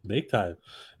 Big time.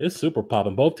 It's super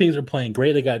popping. Both teams are playing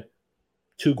great. They got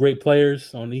 2 great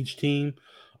players on each team.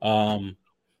 It's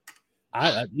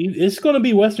going to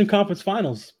be Western Conference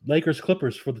Finals, Lakers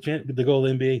Clippers for the goal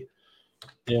of the NBA.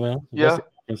 Yeah.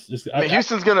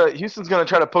 Houston's gonna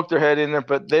try to poke their head in there,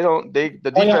 but they don't. The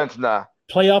defense, nah.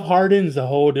 Playoff Harden's a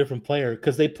whole different player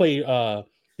because they play.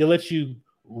 They let you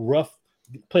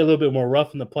play a little bit more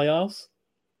rough in the playoffs.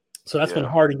 So that's when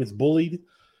Harden gets bullied,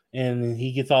 and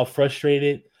he gets all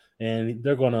frustrated, and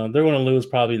they're gonna lose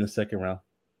probably in the second round.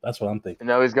 That's what I'm thinking. And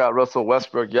now he's got Russell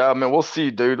Westbrook. Yeah, I mean, we'll see,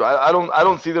 dude. I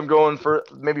don't see them going for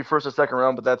maybe first or second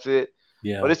round, but that's it.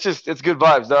 Yeah. But it's good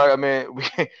vibes, dog. I mean,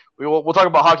 we'll talk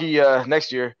about hockey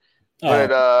next year,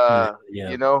 but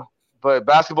but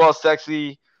basketball is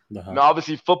sexy. I mean,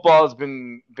 obviously, football has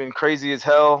been crazy as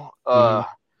hell.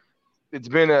 It's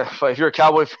been if you're a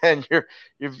Cowboy fan,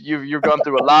 you've gone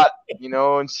through a lot,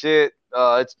 and shit.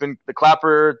 It's been the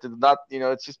clapper to not,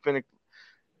 it's just been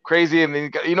crazy. And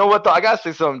then you know what? Though? I gotta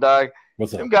say something, dog.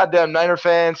 What's up? Them goddamn Niner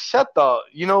fans, shut the.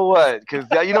 You know what? Because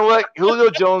you know what? Julio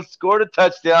Jones scored a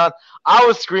touchdown. I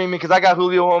was screaming because I got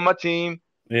Julio on my team.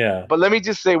 Yeah. But let me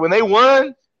just say, when they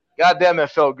won, goddamn,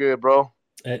 it felt good, bro.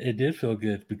 It did feel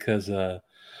good because, I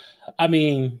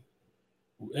mean,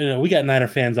 we got Niner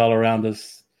fans all around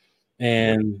us,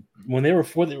 and when they were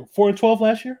 4-12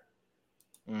 last year,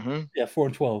 yeah,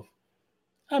 4-12.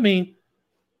 I mean,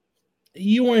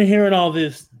 you weren't hearing all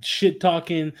this shit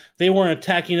talking. They weren't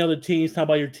attacking other teams, talking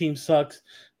about your team sucks,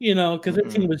 because their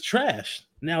team was trash.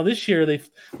 Now this year they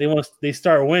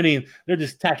start winning. They're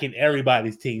just attacking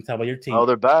everybody's team, talking about your team. Oh,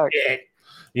 they're back.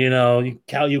 You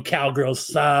Cowgirls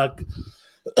suck.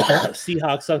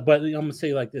 Seahawks suck. But I'm gonna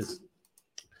say it like this: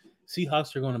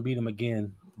 Seahawks are going to beat them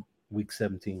again, week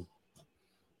 17.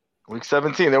 Week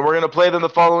 17. Then we're going to play them the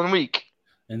following week.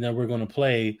 And then we're going to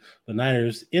play the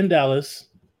Niners in Dallas.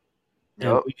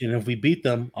 Yep. And if we beat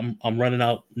them, I'm running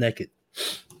out naked.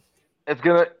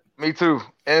 Me too.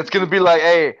 And it's gonna be like,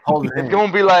 hey,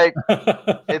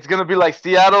 it's gonna be like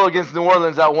Seattle against New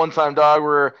Orleans at one time, dog,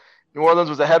 where New Orleans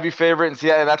was a heavy favorite in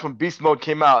Seattle, and that's when Beast Mode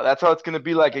came out. That's how it's gonna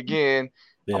be like again.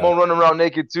 Yeah. I'm gonna run around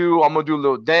naked too. I'm gonna do a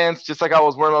little dance, just like I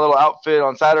was wearing my little outfit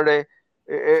on Saturday.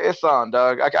 It's on,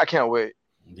 dog. I can't wait.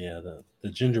 Yeah, the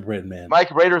gingerbread man. Mike,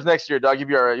 Raiders next year, dog. You'll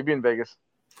be all right. You'll be in Vegas.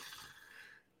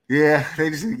 Yeah, they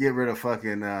just need to get rid of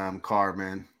fucking Carr,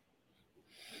 man.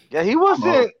 Yeah, he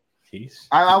wasn't.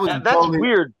 I was. That's totally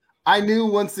weird. I knew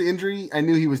once the injury, I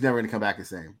knew he was never going to come back the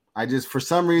same. I just, for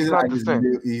some reason,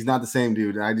 knew he's not the same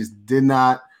dude. And I just did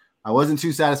not. I wasn't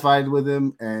too satisfied with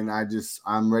him, and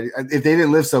I'm ready. If they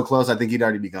didn't live so close, I think he'd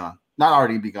already be gone. Not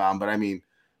already be gone, but I mean,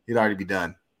 he'd already be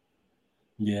done.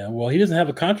 Yeah, well, he doesn't have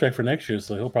a contract for next year,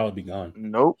 so he'll probably be gone.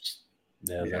 Nope.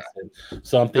 Yeah. That's it.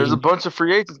 So there's a bunch of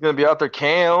free agents going to be out there.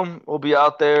 Cam will be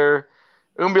out there.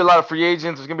 There's going to be a lot of free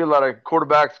agents. There's going to be a lot of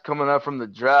quarterbacks coming up from the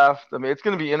draft. I mean, it's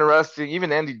going to be interesting.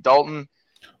 Even Andy Dalton,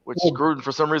 which Gruden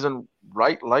for some reason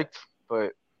liked,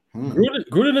 but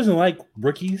Gruden doesn't like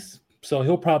rookies, so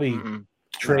he'll probably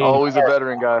trade. Always a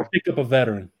veteran guy. Pick up a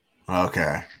veteran.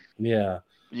 Okay. Yeah.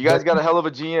 You guys got a hell of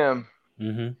a GM.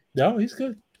 No, he's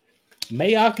good.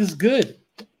 Mayock is good.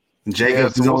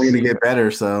 Jacobs is only going to get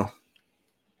better, so.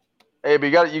 Hey, but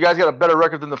you guys got a better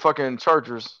record than the fucking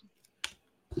Chargers.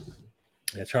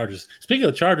 Yeah, Chargers. Speaking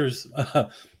of Chargers,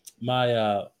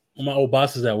 my old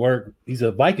boss is at work. He's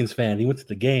a Vikings fan. He went to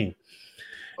the game,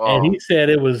 and he said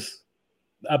it was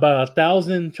about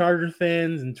 1,000 Chargers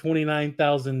fans and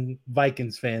 29,000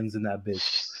 Vikings fans in that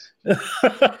bitch. Yeah,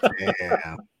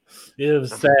 it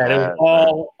was sad. It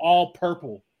was all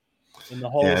purple. in the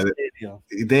whole stadium.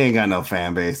 They ain't got no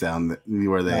fan base down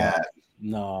where they at.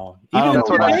 No. Even That's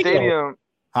what stadium.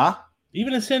 Huh?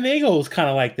 Even in San Diego, it was kind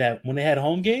of like that when they had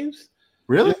home games.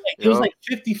 Really? It was like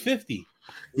 50-50.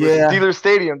 Yeah. Steelers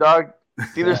Stadium, dog.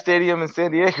 Steelers Stadium in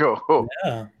San Diego.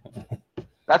 Yeah.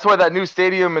 That's why that new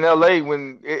stadium in LA,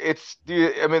 when they're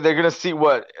gonna see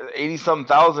what 80-something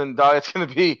thousand, dog. It's gonna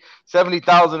be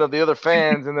 70,000 of the other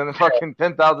fans, and then fucking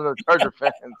 10,000 of Charger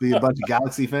fans. Be a bunch of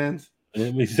Galaxy fans.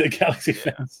 Galaxy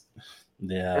fans.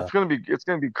 Yeah, it's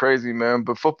gonna be crazy, man.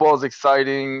 But football is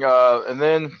exciting, and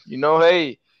then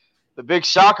hey, the big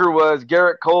shocker was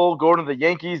Garrett Cole going to the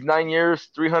Yankees, 9 years,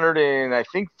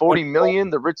 $340 million,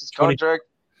 the richest contract.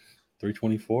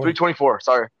 324. 324.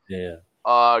 Sorry. Yeah.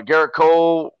 Garrett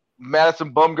Cole,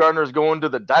 Madison Bumgarner is going to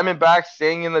the Diamondbacks,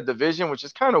 staying in the division, which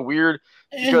is kind of weird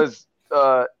because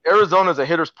Arizona is a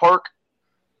hitter's park.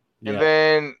 And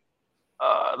then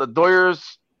the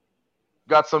Doyers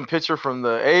got some pitcher from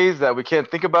the A's that we can't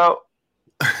think about.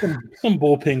 Some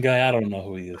bullpen guy. I don't know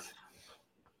who he is.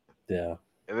 Yeah.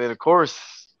 And then, of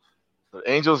course, the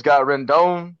Angels got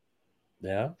Rendon.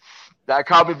 Yeah. That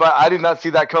caught me by – I did not see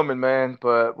that coming, man.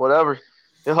 But whatever.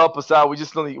 He'll help us out. We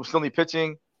still need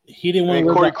pitching. He didn't want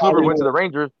to. Corey Kluber went to the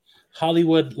Rangers.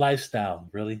 Hollywood lifestyle,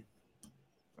 really.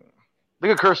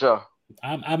 Look at Kershaw.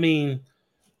 I mean,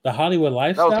 the Hollywood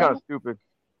lifestyle. That was kind of stupid.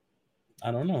 I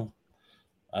don't know.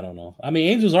 I mean,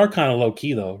 Angels are kind of low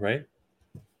key, though, right?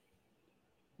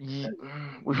 We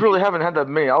really haven't had that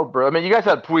many out, bro. I mean, you guys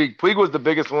had Puig. Puig was the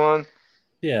biggest one.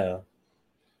 Yeah.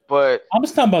 But I'm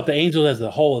just talking about the Angels as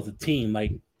a whole, as a team.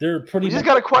 Like, they're pretty. You just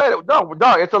gotta quiet it. No,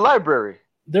 dog. It's a library.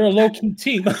 They're a low key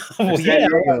team. They're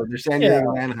San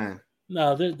Diego, Anaheim.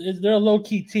 No, they're a low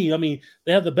key team. I mean,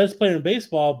 they have the best player in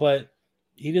baseball, but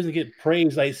he doesn't get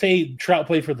praised. Like, say Trout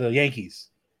played for the Yankees,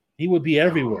 he would be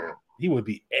everywhere. He would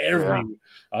be everywhere.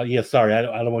 Sorry, I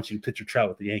don't want you to picture Trout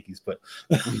with the Yankees, but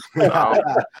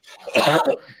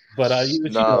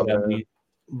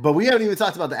But we haven't even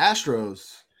talked about the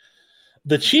Astros.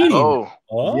 The cheating.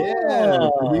 Yeah,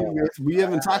 we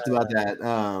haven't talked about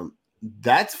that.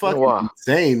 That's fucking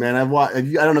insane, man. I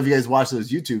don't know if you guys watch those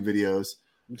YouTube videos.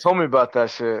 You told me about that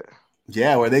shit.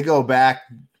 Yeah, where they go back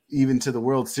even to the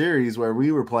World Series where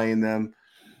we were playing them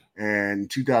in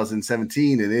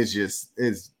 2017, and it's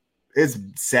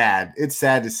sad. It's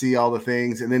sad to see all the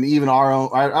things, and then even our own.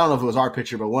 I don't know if it was our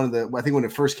picture, but I think when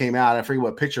it first came out, I forget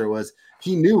what picture it was.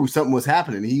 He knew something was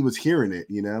happening. He was hearing it,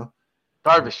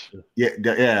 Darvish. Yeah.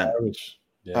 Darvish.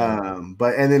 Yeah.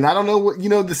 But and then I don't know what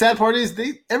the sad part is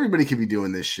everybody could be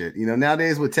doing this shit.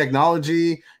 Nowadays with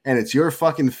technology and it's your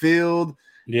fucking field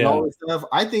and all this stuff.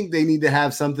 I think they need to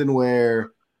have something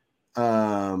where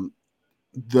I don't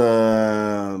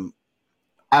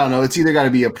know, it's either got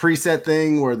to be a preset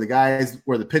thing where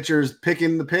the pitcher's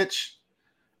picking the pitch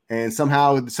and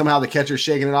somehow the catcher's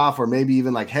shaking it off, or maybe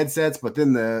even like headsets, but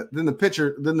then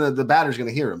the batter's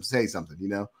gonna hear him say something,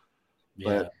 Yeah.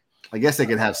 But I guess they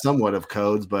could have somewhat of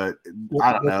codes, but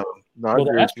I don't know. Well,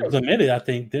 the Astros admitted, I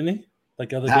think, didn't he?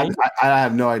 Like other games? I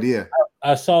have no idea.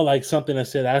 I saw like something that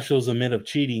said Astros admit of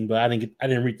cheating, but I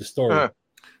didn't read the story.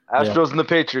 Astros and the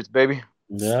Patriots, baby.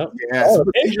 Yeah.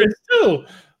 The Patriots too.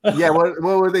 Yeah. What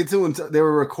were they doing? They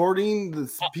were recording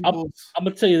the people. I'm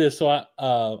gonna tell you this. So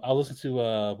I listened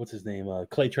to what's his name,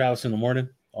 Clay Travis in the morning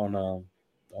on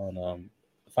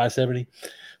 570.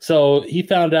 So he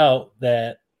found out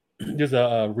that there's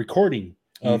a recording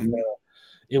of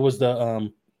it was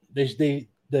the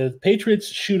Patriots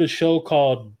shoot a show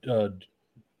called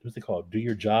what's it called? Do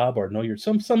Your Job or Know Your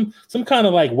some kind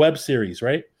of like web series,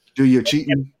 right? Do Your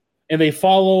Cheating. And they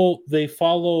follow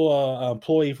an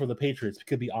employee for the Patriots. It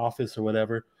could be office or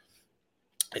whatever.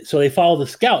 So they follow the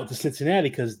scout to Cincinnati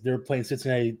because they're playing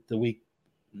Cincinnati the week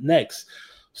next.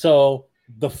 So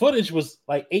the footage was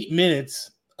like 8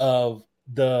 minutes of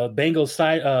the Bengals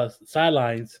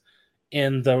sidelines,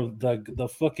 and the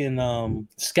fucking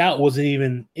scout wasn't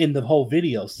even in the whole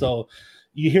video. So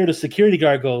you hear the security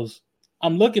guard goes,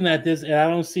 "I'm looking at this and I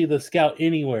don't see the scout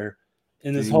anywhere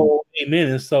in this whole 8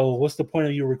 minutes. So what's the point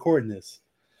of you recording this?"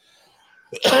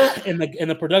 and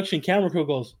the production camera crew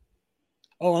goes,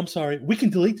 "Oh, I'm sorry. We can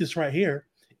delete this right here.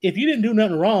 If you didn't do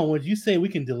nothing wrong, would you say we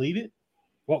can delete it?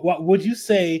 What would you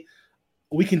say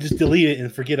we can just delete it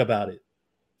and forget about it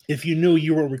if you knew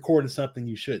you were recording something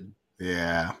you shouldn't?"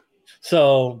 Yeah.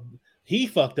 So he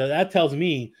fucked up. That tells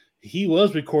me he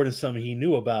was recording something he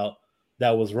knew about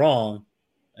that was wrong.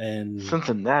 And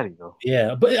Cincinnati, though.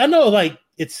 Yeah, but I know, like,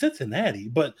 it's Cincinnati,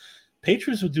 but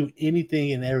Patriots would do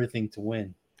anything and everything to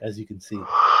win, as you can see.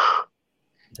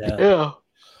 Yeah.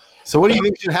 So what do you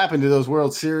think should happen to those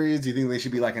World Series? Do you think they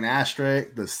should be like an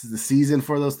asterisk, the season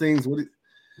for those things?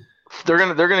 They're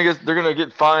gonna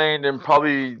get fined, and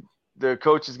probably the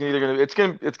coach is it's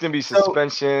gonna be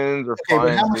suspensions or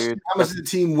fines, dude. How much did the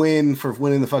team win for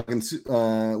winning the fucking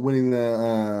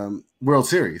World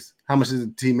Series? How much did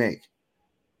the team make?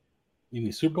 You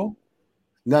mean Super Bowl?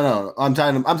 No. I'm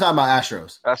talking about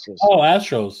Astros. Oh,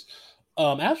 Astros.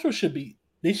 Astros should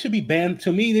be banned.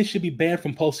 To me, they should be banned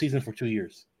from postseason for 2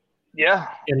 years. Yeah,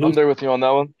 I'm there with you on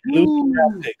that one.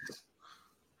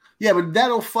 Yeah, but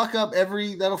that'll fuck up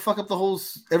the whole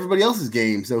everybody else's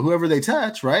game. So whoever they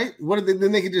touch, right?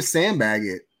 Then they can just sandbag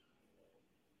it.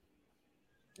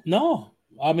 No,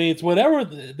 I mean it's whatever.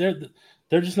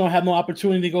 They're just don't have no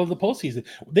opportunity to go to the postseason.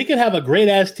 They could have a great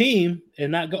ass team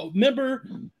and not go. Remember,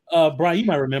 Brian, you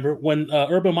might remember when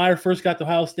Urban Meyer first got to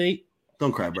Ohio State.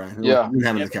 Don't cry, Brian. Yeah,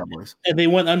 having the Cowboys, and they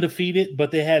went undefeated,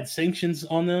 but they had sanctions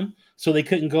on them, so they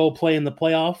couldn't go play in the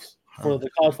playoffs for the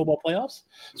college football playoffs.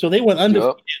 So they went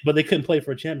undefeated, but they couldn't play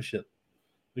for a championship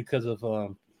because of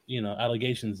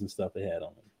allegations and stuff they had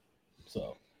on them.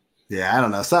 So yeah, I don't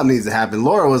know. Something needs to happen.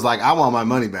 Laura was like, "I want my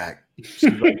money back."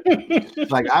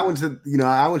 Like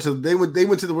they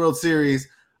went to the World Series.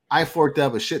 I forked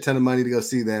up a shit ton of money to go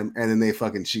see them, and then they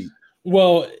fucking cheat.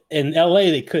 Well, in LA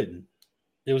they couldn't.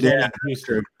 It was only in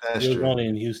Houston. It was only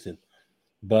in Houston,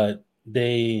 but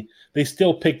they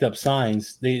still picked up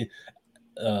signs. They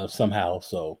somehow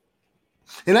so.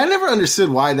 And I never understood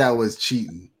why that was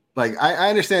cheating. Like I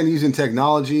understand using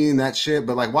technology and that shit,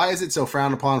 but like, why is it so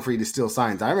frowned upon for you to steal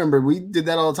signs? I remember we did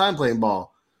that all the time playing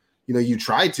ball. You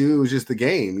tried to. It was just the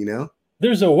game.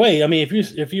 There's a way. I mean, if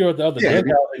you're at the other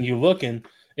dugout and you're looking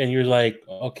and you're like,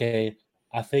 okay,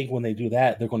 I think when they do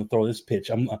that, they're going to throw this pitch.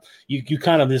 You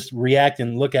kind of just react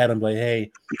and look at them like,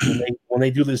 hey, when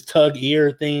they do this tug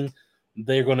ear thing,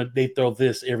 they throw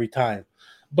this every time.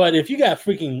 But if you got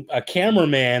freaking a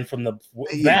cameraman from the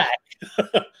back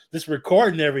just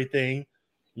recording everything,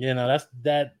 that's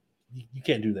that you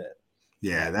can't do that.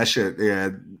 Yeah, that shit. Yeah,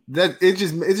 that it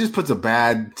just puts a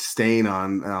bad stain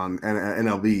on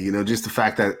MLB. Just the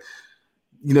fact that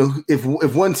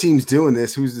if one team's doing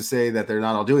this, who's to say that they're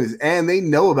not all doing this? And they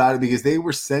know about it because they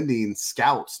were sending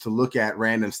scouts to look at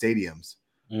random stadiums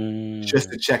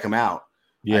just to check them out.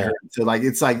 Yeah. So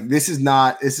it's like this is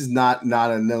not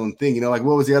a known thing. Like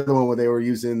what was the other one where they were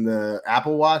using the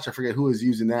Apple Watch? I forget who was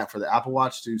using that for the Apple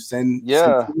Watch to send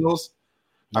signals.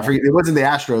 I forget. It wasn't the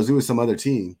Astros. It was some other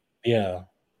team. Yeah,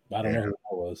 I don't know who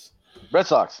that was. Red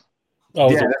Sox.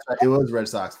 Oh, yeah, that's right. It was Red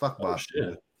Sox. Fuck Bob.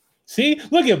 See,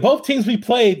 look at both teams we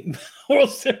played World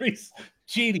Series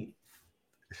cheating.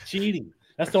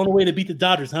 That's the only way to beat the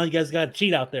Dodgers, huh? You guys got to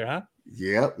cheat out there, huh?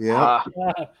 Yep.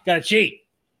 Got to cheat.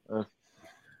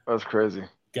 That's crazy.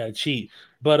 Got to cheat.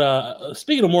 But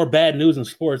speaking of more bad news in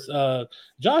sports,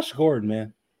 Josh Gordon,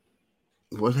 man.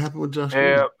 What happened with Josh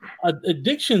Gordon?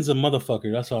 Addiction's a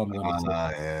motherfucker. That's all I'm going to say.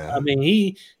 Yeah. I mean,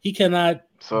 he cannot.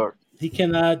 He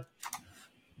cannot.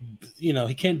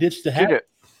 He can't ditch the habit.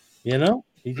 Nope.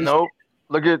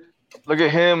 Look at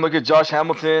him. Look at Josh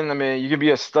Hamilton. I mean, you can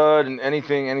be a stud in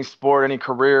anything, any sport, any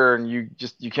career, and you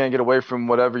can't get away from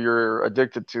whatever you're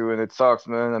addicted to, and it sucks,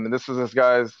 man. I mean, this is this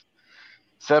guy's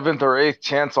 7th or 8th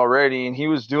chance already, and he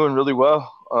was doing really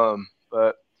well.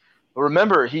 But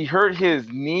remember, he hurt his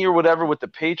knee or whatever with the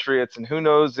Patriots, and who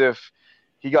knows if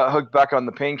he got hooked back on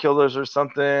the painkillers or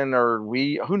something, or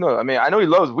weed. Who knows? I mean, I know he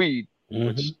loves weed,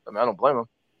 which I don't blame him.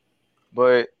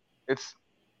 But I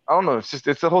don't know.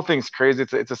 It's the whole thing's crazy.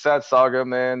 It's a sad saga,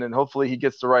 man. And hopefully he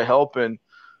gets the right help, and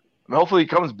hopefully he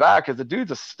comes back, because the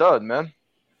dude's a stud, man.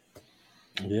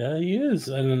 Yeah, he is.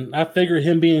 And I figure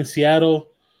him being in Seattle,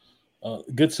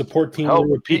 good support team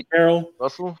with Pete Carroll,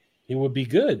 Russell, he would be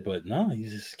good. But no, he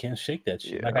just can't shake that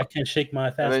shit. Yeah. Like I can't shake my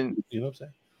fast food, you know what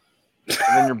I'm saying?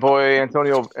 And then your boy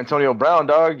Antonio Brown,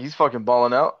 dog, he's fucking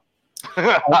balling out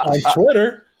on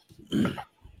Twitter.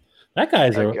 That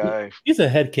guy's guy. He's a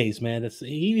head case, man.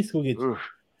 He needs to go get.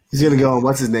 He's gonna go on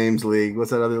what's his name's league?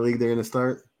 What's that other league they're gonna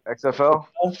start? XFL.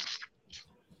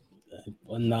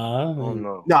 Nah. Oh,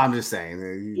 no. No, I'm just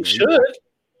saying. He should.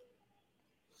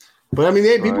 But I mean,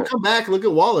 people come back. Look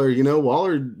at Waller.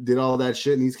 Waller did all that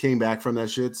shit, and he's came back from that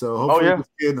shit. So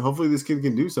hopefully, this kid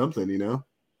can do something.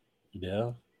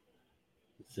 Yeah.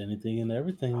 It's anything and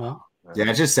everything, man. Yeah,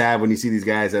 it's just sad when you see these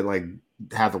guys that like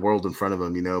have the world in front of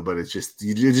them, but it just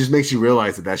makes you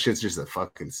realize that shit's just a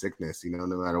fucking sickness, no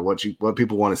matter what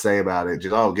people want to say about it.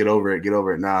 Just get over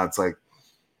it. Nah, it's like,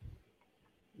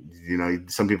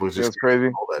 some people just crazy.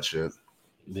 All that shit.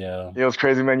 Yeah. You know, it's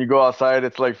crazy, man. You go outside,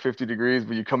 it's like 50 degrees,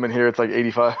 but you come in here, it's like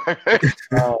 85.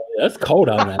 Oh, that's cold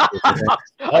out there.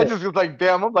 I just was like,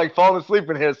 damn, I'm like falling asleep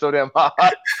in here so damn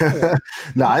hot.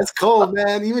 Nah, it's cold,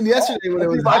 man. Even yesterday when it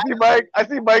was hot. I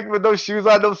see Mike with no shoes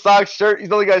on, no socks, shirt.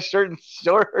 He's only got a shirt and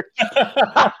shorts.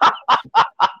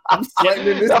 I'm sweating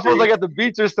in this That feels thing. like at the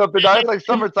beach or something. It's like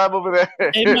summertime over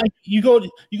there. Hey, Mike, you go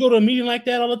to a meeting like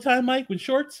that all the time, Mike, with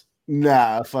shorts?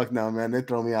 Nah, fuck no, man. They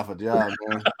throw me off a job,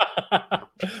 man.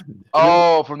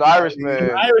 Oh, from the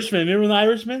Irishman. Irishman, remember the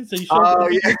Irishman? So you Oh,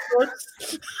 yeah.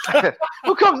 shorts?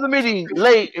 Who comes to the meeting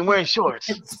late and wearing shorts?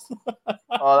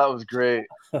 Oh, that was great.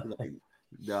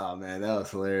 Nah, man, that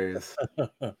was hilarious.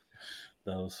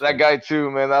 That guy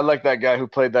too, man. I like that guy who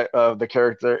played that the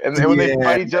character. And when they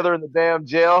fight each other in the damn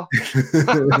jail. He's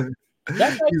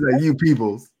like, you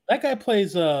peoples. That guy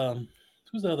plays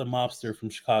who's the other mobster from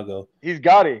Chicago? He's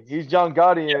Gotti. He's John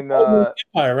Gotti in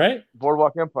Empire, right?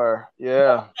 Boardwalk Empire.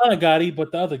 Yeah. Not Gotti,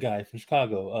 but the other guy from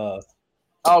Chicago.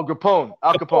 Al Capone.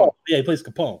 Al Capone. Yeah, he plays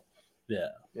Capone. Yeah.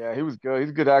 Yeah, he was good. He's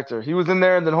a good actor. He was in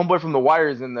there, and then Homeboy from The Wire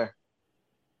is in there.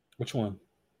 Which one?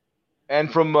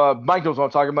 And from Mike knows what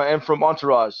I'm talking about, and from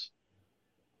Entourage.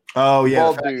 Oh yeah,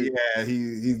 Bald dude. yeah.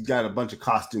 He's got a bunch of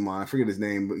costume on. I forget his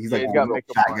name, but he's like he's a got real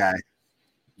makeup fat on. guy.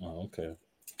 Oh, okay.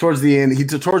 Towards the end,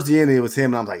 it was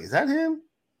him, and I'm like, is that him?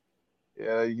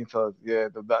 Yeah, you can tell. Yeah,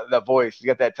 that voice. You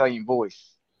got that Italian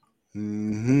voice.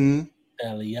 Mm-hmm.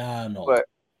 Italiano. But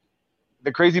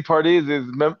the crazy part is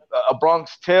A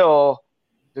Bronx Tale.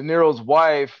 De Niro's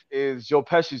wife is Joe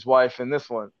Pesci's wife in this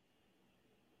one.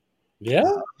 Yeah.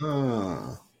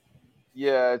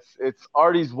 Yeah, it's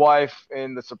Artie's wife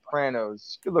in The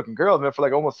Sopranos. Good looking girl, man, for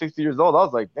like almost 60 years old. I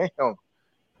was like, damn.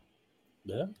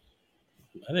 Yeah.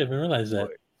 I didn't even realize that.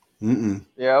 Mm-mm.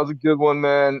 Yeah, it was a good one,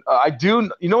 man. You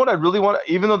know what I really want?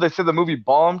 Even though they said the movie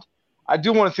bombed, I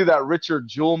do want to see that Richard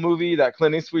Jewell movie that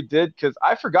Clint Eastwood did because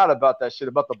I forgot about that shit,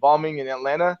 about the bombing in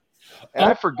Atlanta. And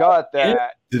I forgot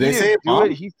that Did they say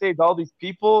it? He saved all these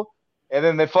people, and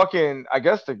then they fucking, I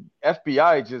guess the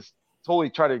FBI just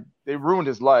totally they ruined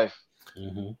his life.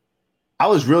 Mm-hmm. I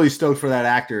was really stoked for that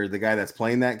actor, the guy that's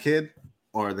playing that kid,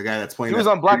 or the guy that's playing. He was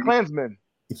on Black Klansman.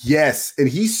 Yes, and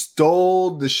he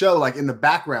stole the show, like in the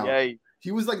background. Yeah,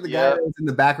 he was like the guy that was in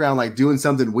the background, like doing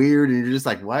something weird, and you're just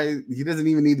like, why? He doesn't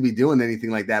even need to be doing anything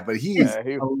like that, but he is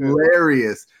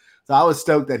hilarious. So I was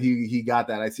stoked that he got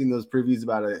that. I seen those previews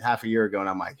about a half a year ago, and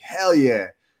I'm like, hell yeah!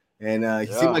 And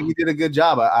he seemed like he did a good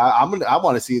job. I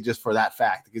want to see it just for that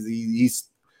fact because he's.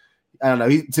 I don't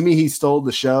know. To me, he stole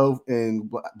the show in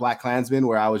Black Klansman,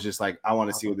 where I was just like, I want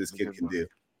to see what this kid can do.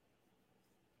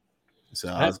 So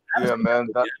man, I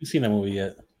haven't seen that movie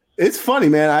yet. It's funny,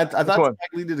 man. I thought Spike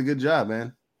Lee did a good job,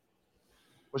 man.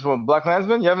 Which one? Black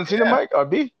Klansman? You haven't seen it, Mike? Or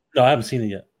B? No, I haven't seen it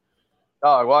yet.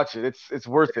 Oh, watch it. It's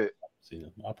worth it.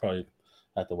 I'll probably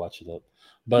have to watch it up.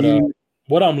 But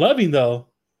what I'm loving though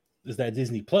is that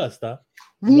Disney Plus stuff.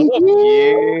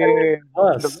 Yeah,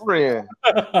 Plus.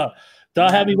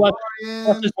 Dog had me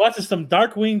watching some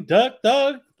Darkwing Duck,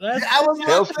 dog. I was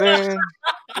watching.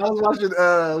 What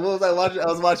was I watching? I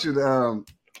was watching.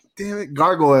 Damn it,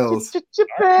 Gargoyles.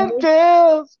 Japan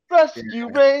Tales, Rescue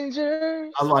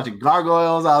Rangers. I was watching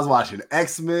Gargoyles. I was watching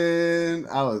X-Men.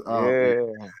 I was.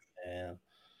 Man.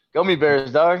 Gummy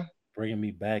Bears, dog. Bringing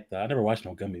me back, though. I never watched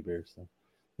no Gummy Bears.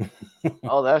 So.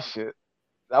 Oh, that shit.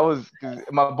 That was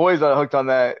my boys are hooked on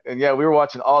that, and yeah, we were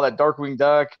watching all that Darkwing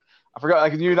Duck. I forgot,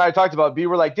 like you and I talked about. B,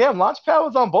 we're like, damn, Launchpad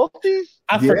was on both these.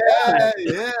 I forgot.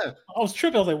 Yeah. I was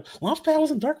tripping. I was like, Launchpad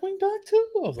was in Darkwing Duck too.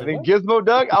 I was and like, then Gizmo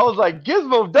Duck. I was like,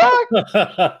 Gizmo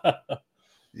Duck.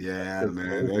 Yeah,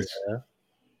 man.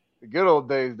 The good old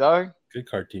days, dog. Good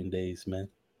cartoon days, man.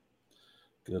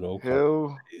 Good old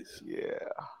days. Yeah.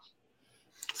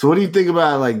 So, what do you think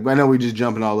about, like? I know we're just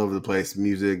jumping all over the place,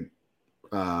 music.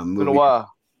 Been a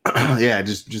while. Yeah,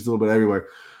 just a little bit everywhere.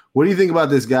 What do you think about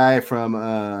this guy from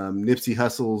Nipsey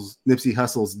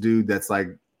Hussle's dude that's like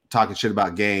talking shit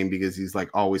about Game because he's like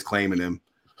always claiming him?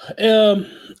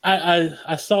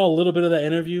 I saw a little bit of that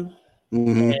interview.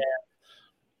 Mm-hmm.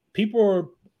 And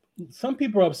some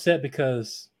people are upset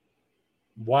because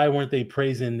why weren't they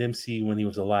praising Nipsey when he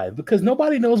was alive? Because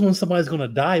nobody knows when somebody's going to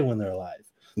die when they're alive.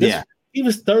 He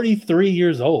was 33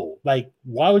 years old. Like,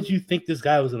 why would you think this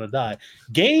guy was going to die?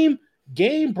 Game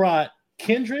brought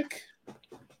Kendrick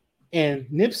and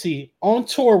Nipsey on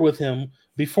tour with him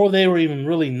before they were even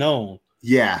really known.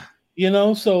 Yeah.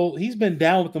 So he's been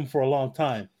down with them for a long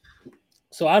time.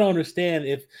 So I don't understand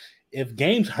if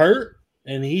Game's hurt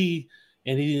and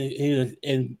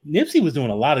Nipsey was doing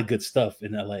a lot of good stuff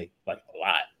in LA, like a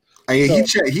lot.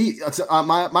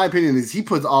 My opinion is he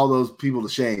puts all those people to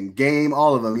shame. Game,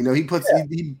 all of them. You know, he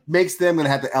makes them gonna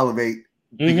have to elevate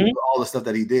because of all the stuff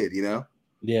that he did. You know.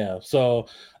 Yeah. So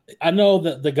I know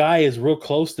that the guy is real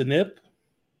close to Nip,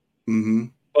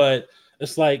 but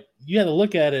it's like you had to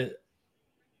look at it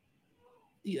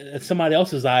at somebody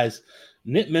else's eyes.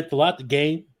 Nip meant a lot to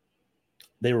Game.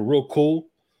 They were real cool.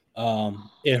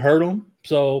 It hurt them.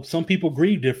 So some people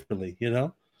grieve differently, you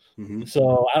know.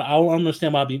 So I don't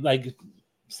understand why.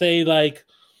 Say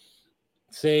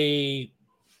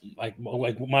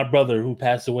my brother who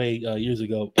passed away years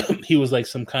ago. He was like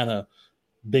some kind of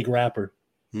big rapper.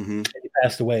 And he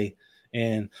passed away,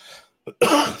 and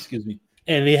excuse me.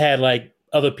 And they had like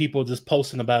other people just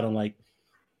posting about him like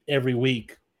every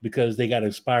week because they got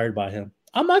inspired by him.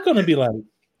 I'm not gonna be like,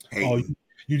 oh,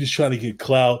 you're just trying to get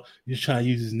clout. You're just trying to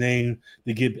use his name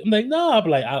to get. I'm like, no. I'm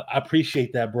like, I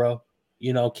appreciate that, bro.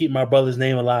 You know, keep my brother's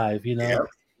name alive. You know,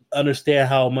 understand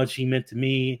how much he meant to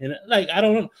me, and I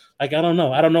don't know. I don't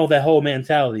know that whole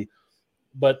mentality,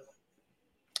 but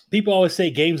people always say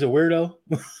Game's a weirdo.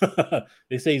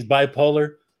 They say he's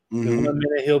bipolar. One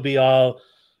minute he'll be all,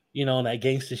 you know, that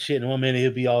gangster shit, and 1 minute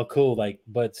he'll be all cool.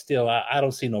 But still, I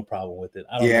don't see no problem with it.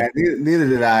 Neither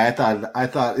did I. I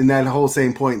thought in that whole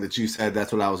same point that you said,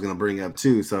 that's what I was going to bring up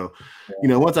too. So, you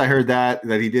know, once I heard that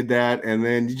he did that, and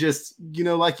then you just, you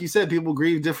know, like you said, people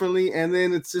grieve differently, and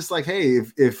then it's just like, hey,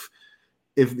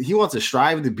 if he wants to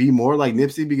strive to be more like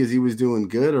Nipsey because he was doing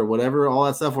good or whatever, all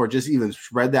that stuff, or just even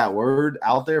spread that word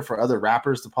out there for other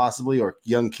rappers to possibly, or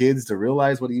young kids to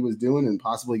realize what he was doing and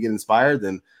possibly get inspired,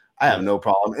 then I have no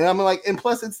problem. And I'm like, and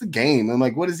plus it's the Game. I'm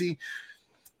like, what is he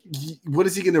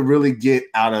going to really get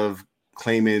out of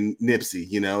claiming Nipsey?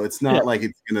 You know, it's not like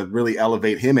it's going to really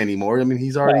elevate him anymore. I mean,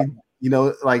 he's already, you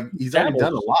know, like he's already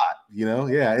done a lot, you know?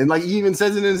 Yeah. And like he even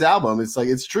says it in his album, it's like,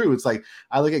 it's true. It's like,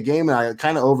 I look at Game and I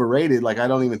kind of overrated. Like, I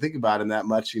don't even think about him that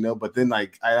much, you know, but then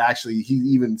like, he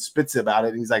even spits about it.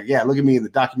 And he's like, yeah, look at me in the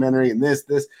documentary and this,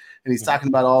 and he's talking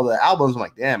about all the albums. I'm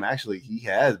like, damn, actually he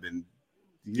has been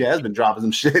dropping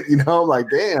some shit, you know, like,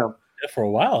 damn. For a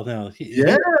while now. So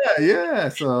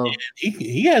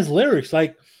he has lyrics.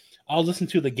 Like, I was listening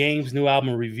to the Game's new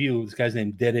album review. This guy's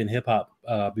named Dead End Hip Hop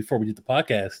before we did the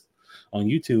podcast on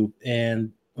YouTube.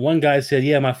 And one guy said,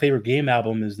 yeah, my favorite Game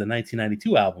album is the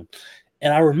 1992 album.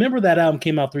 And I remember that album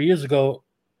came out 3 years ago,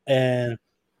 and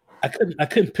I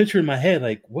couldn't picture in my head,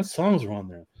 like, what songs were on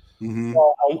there.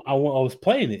 So I was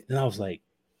playing it, and I was like,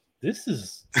 this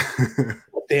is a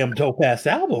damn dope ass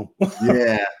album.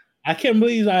 Yeah. I can't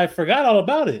believe I forgot all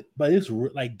about it, but it's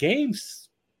like Games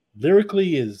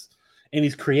lyrically is, and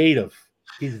he's creative.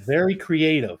 He's very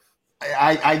creative.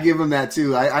 I give him that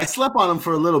too. I slept on him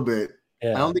for a little bit.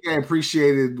 Yeah. I don't think I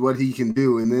appreciated what he can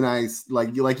do. And then I,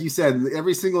 like you said,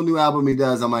 every single new album he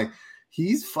does, I'm like,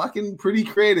 he's fucking pretty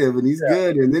creative and he's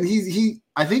good. And then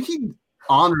I think he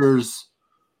honors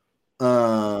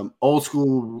old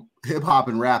school hip hop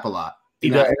and rap a lot.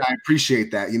 And I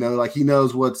appreciate that, you know, like he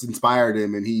knows what's inspired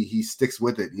him and he sticks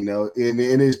with it, you know,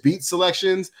 in his beat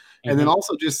selections. And then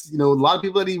also just, you know, a lot of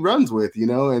people that he runs with, you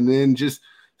know, and then just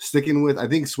sticking with, I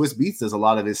think Swiss Beats does a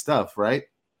lot of his stuff, right?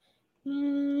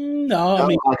 No, I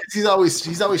mean, he's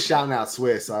always shouting out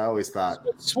Swiss. I always thought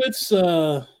Swiss.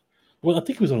 Well, I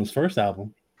think he was on his first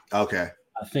album. Okay,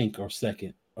 I think, or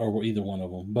second, or either one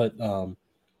of them.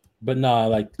 But no,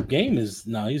 like Game is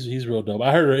he's real dope.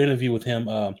 I heard an interview with him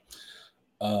on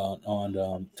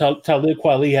Talib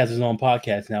Kweli has his own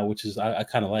podcast now, which is I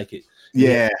kind of like it.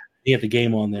 Yeah, he had the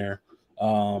Game on there.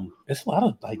 It's a lot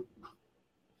of like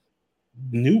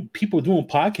new people doing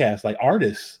podcasts, like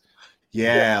artists.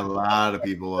 Yeah, a lot of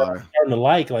people are starting to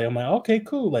like. I'm like, okay,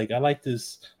 cool. Like I like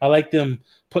this. I like them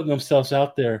putting themselves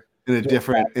out there in a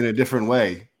different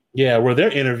way. Yeah, where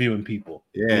they're interviewing people.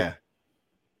 Yeah.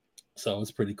 So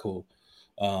it's pretty cool.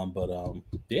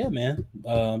 Yeah, man.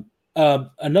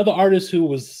 Another artist who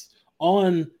was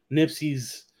on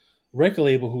Nipsey's record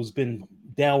label, who's been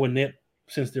down with Nip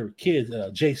since they were kids,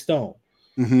 Jay Stone,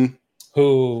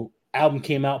 who album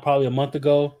came out probably a month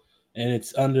ago, and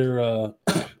it's under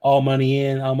All Money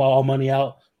In, All Money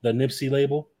Out, the Nipsey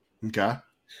label. Okay,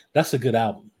 that's a good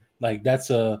album. Like that's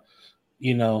a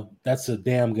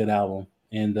damn good album.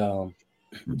 And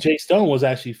Jay Stone was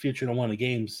actually featured on one of the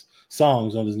Game's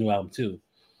songs on his new album too.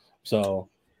 So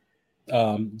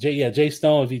Jay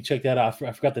Stone, if you check that out,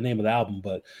 I forgot the name of the album,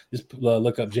 but just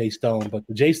look up Jay Stone. But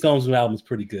the Jay Stone's new album is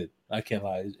pretty good. I can't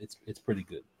lie, it's pretty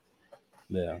good.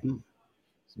 Yeah,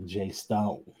 Jay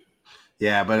Stone.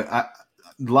 Yeah, but a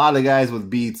lot of guys with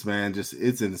beats, man, just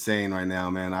it's insane right now,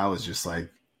 man. I was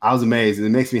amazed, and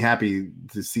it makes me happy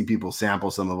to see people sample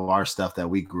some of our stuff that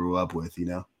we grew up with, you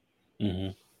know.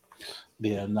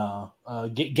 Yeah, no.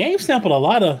 Game sampled a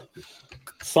lot of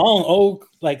songs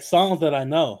that I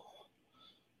know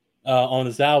on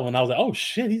this album. And I was like, oh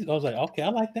shit. I was like, okay, I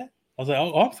like that. I was like,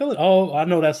 oh, I'm feeling. Oh, I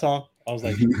know that song. I was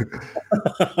like,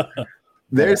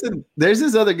 there's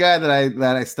this other guy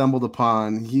that I stumbled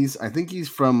upon. I think he's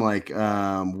from like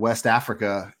West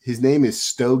Africa. His name is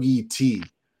Stogie T.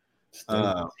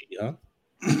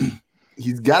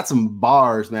 He's got some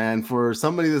bars, man. For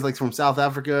somebody that's like from South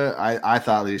Africa, I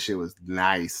thought this shit was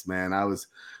nice, man. I was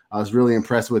really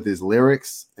impressed with his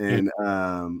lyrics, and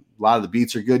a lot of the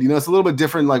beats are good. You know, it's a little bit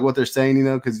different, like what they're saying, you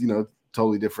know, because, you know,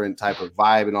 totally different type of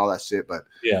vibe and all that shit. But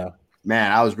yeah,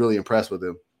 man, I was really impressed with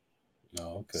him.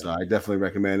 Oh, okay. So I definitely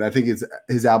recommend. I think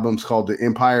his album's called The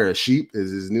Empire of Sheep is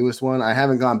his newest one. I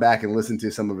haven't gone back and listened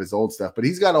to some of his old stuff, but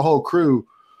he's got a whole crew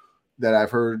that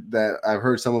I've heard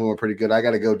some of them are pretty good. I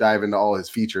got to go dive into all his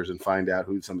features and find out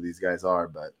who some of these guys are,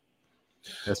 but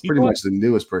that's pretty much the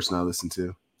newest person I listen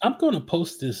to. I'm going to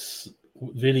post this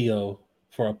video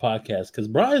for a podcast because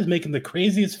Brian's making the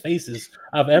craziest faces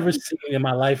I've ever seen in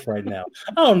my life right now.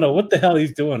 I don't know what the hell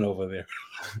he's doing over there.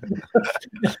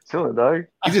 Chilling, dog.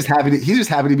 He's just happy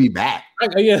to be back.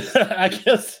 I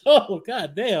guess so.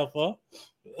 God damn, Paul.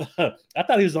 I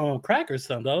thought he was on crack or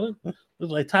something, dog. It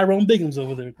was like Tyrone Biggums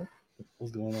over there.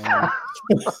 What's going on?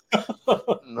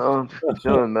 No,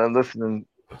 chilling, man. Listening.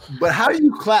 But how do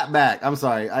you clap back? I'm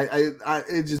sorry. I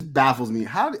it just baffles me.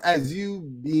 How, as you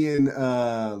being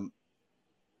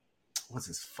what's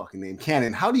his fucking name?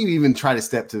 Cannon. How do you even try to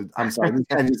step to? I'm sorry. This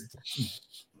guy just.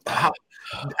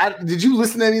 Did you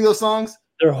listen to any of those songs?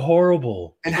 They're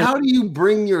horrible. And how do you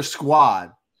bring your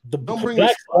squad? Don't bring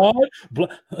Black Squad,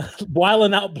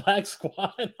 Wildin' Out Black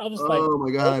Squad. I was like, oh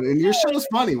my god! And your show's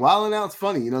funny. Wildin' Out's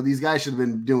funny. You know, these guys should have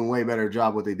been doing way better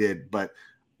job what they did. But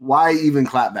why even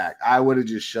clap back? I would have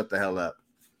just shut the hell up.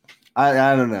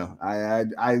 I don't know. I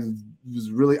was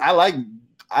really I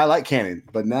like Cannon,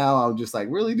 but now I'm just like,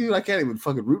 really, dude, I can't even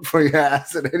fucking root for your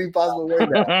ass in any possible way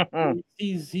now.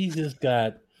 He's just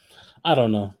got, I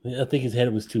don't know. I think his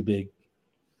head was too big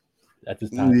at this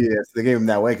time. Yes, they gave him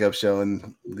that wake up show,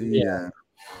 and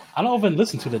I don't even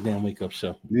listen to the damn wake up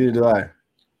show. Neither do I.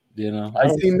 You know, I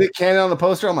seen Nick Cannon on the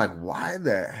poster. I'm like, why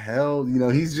the hell? You know,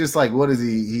 he's just like, what is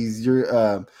he?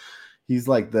 He's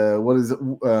like the what is it?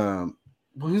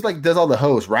 Who's like does all the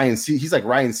hosts? He's like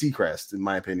Ryan Seacrest, in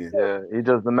my opinion. Yeah, he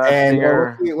does the Masked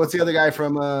Singer. What's the other guy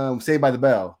from Saved by the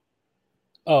Bell?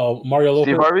 Oh, Mario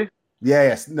Lopez. Steve Harvey?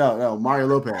 Yes. No, Mario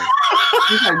Lopez.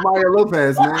 He's like Mario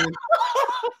Lopez, man.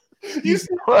 You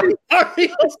said Mario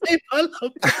Saved by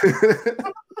Lopez.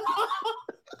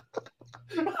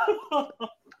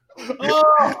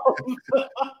 Oh.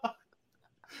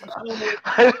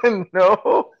 I didn't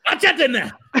know. Watch out there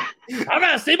now. All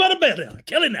right, Saved by the Bell.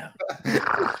 Kill it now.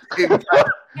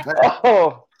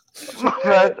 Oh,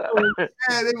 man,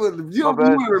 you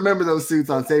would remember those suits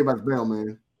on Saved by the Bell,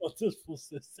 man.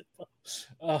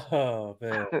 Oh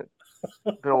man,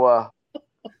 been a while.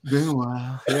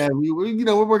 Yeah,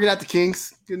 we're working out the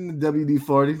kinks, getting the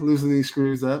WD-40, loosening these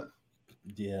screws up.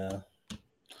 Yeah.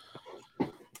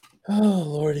 Oh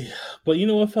lordy, but you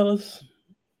know what, fellas?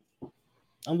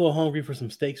 I'm a little hungry for some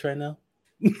steaks right now.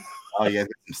 Oh yeah, get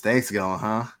some steaks going,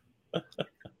 huh?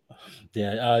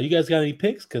 Yeah. You guys got any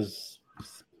picks? Because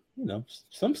you know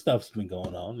some stuff's been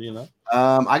going on. You know.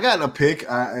 I got a pick.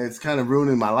 It's kind of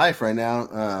ruining my life right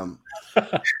now.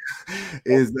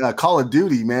 Is Call of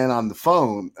Duty, man, on the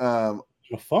phone. The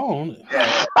phone.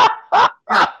 Yeah. Call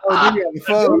of Duty on the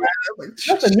phone. Man.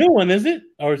 That's a new one, is it?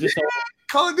 Or is it?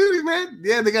 Call of Duty, man.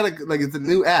 Yeah, they got it's a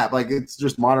new app. Like it's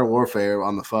just Modern Warfare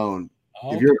on the phone.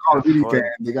 Oh, if you're a Call of Duty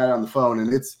fan, they got it on the phone,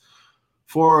 and it's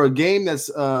for a game that's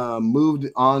moved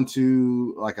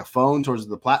onto like a phone towards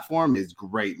the platform. Is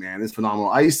great, man. It's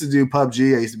phenomenal. I used to do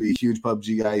PUBG. I used to be a huge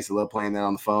PUBG guy. I used to love playing that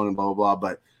on the phone and blah blah blah.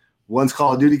 But once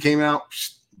Call of Duty came out,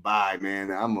 bye, man.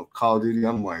 I'm a Call of Duty.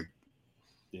 I'm like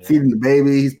feeding the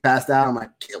baby. He's passed out. I'm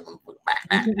like, kill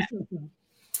him.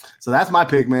 So that's my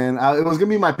pick, man. It was gonna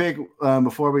be my pick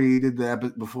before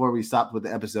we stopped with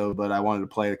the episode, but I wanted to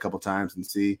play it a couple times and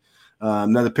see.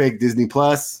 Another pick, Disney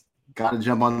Plus. Got to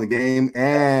jump on the game,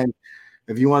 and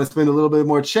if you want to spend a little bit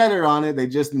more cheddar on it, they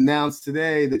just announced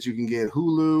today that you can get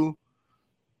Hulu,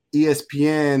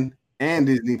 ESPN, and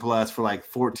Disney Plus for like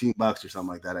 $14 or something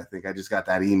like that. I think I just got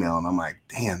that email, and I'm like,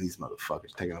 damn, these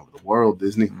motherfuckers taking over the world,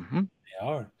 Disney. Mm-hmm. They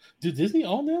are. Do Disney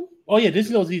own them? Oh yeah,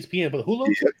 Disney owns ESPN, but Hulu.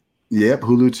 Yep,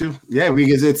 Hulu too. Yeah,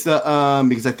 because it's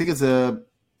because I think it's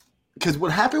because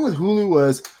what happened with Hulu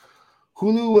was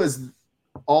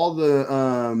all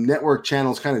the network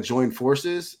channels kind of joined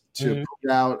forces to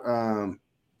put out.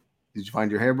 Did you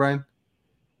find your hair, Brian?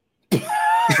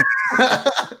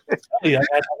 Yeah,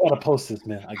 I gotta post this,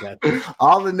 man. I got this.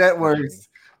 all the networks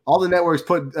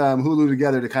put Hulu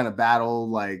together to kind of battle,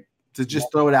 like to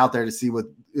just throw it out there to see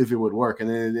if it would work, and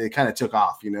then it kind of took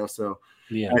off, So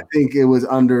Yeah, I think it was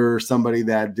under somebody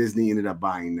that Disney ended up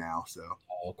buying now. So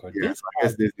okay. yeah, so I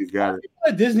guess Disney's got it.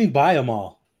 Why did Disney buy them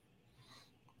all?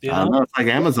 I don't know. It's like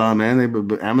Amazon, man.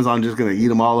 But Amazon just gonna eat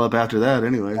them all up after that,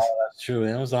 anyways. That's true.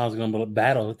 Amazon's gonna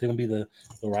battle. They're gonna be the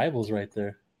rivals right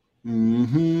there.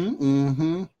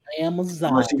 Mm-hmm.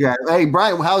 Amazon. What you got? Hey,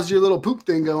 Brian, how's your little poop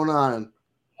thing going on?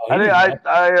 I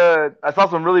saw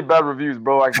some really bad reviews,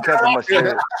 bro. I canceled my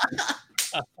shit.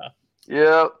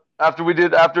 Yeah, after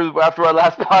our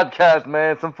last podcast,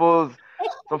 man, some fools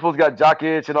got jock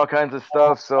itch and all kinds of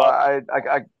stuff. So I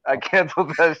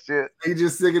canceled that shit. You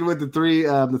just sticking with the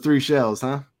three shells,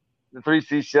 huh? The 3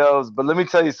 seashells. But let me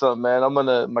tell you something, man. I'm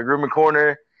gonna my grooming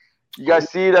corner. You guys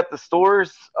see it at the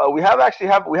stores? We have it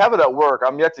at work.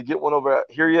 I'm yet to get one over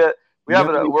here yet. We have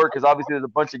it at work because obviously there's a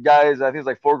bunch of guys. I think it's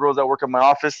like 4 girls that work in my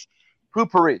office.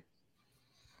 Poopery.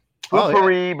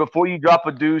 Yeah. Before you drop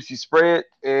a deuce, you spray it,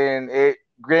 and it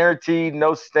guaranteed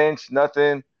no stench,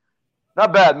 nothing.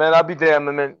 Not bad, man. I'll be damned.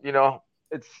 I mean,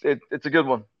 it's a good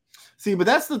one. See, but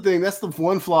that's the thing. That's the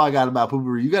one flaw I got about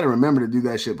poopery. You got to remember to do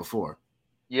that shit before.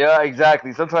 Yeah,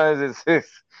 exactly. Sometimes it's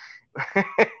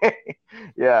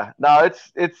yeah. No,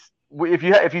 it's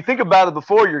if you think about it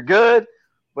before, you're good.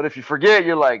 But if you forget,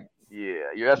 you're like,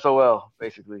 yeah, you're SOL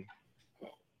basically.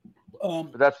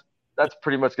 But that's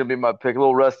pretty much gonna be my pick. A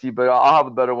little rusty, but I'll have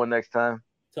a better one next time.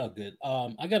 It's all good.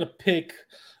 I got a pick.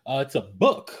 It's a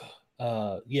book.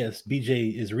 Yes,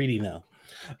 BJ is reading now.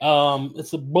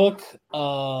 It's a book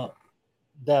that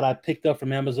I picked up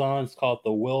from Amazon. It's called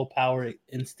The Willpower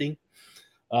Instinct.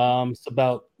 It's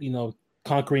about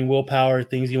conquering willpower,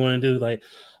 things you want to do. Like,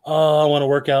 I want to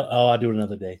work out. Oh, I'll do it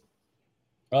another day.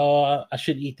 Oh, I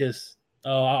should eat this.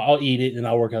 Oh, I'll eat it and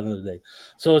I'll work out another day.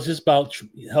 So it's just about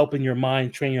helping your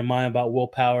mind, train your mind about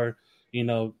willpower,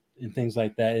 and things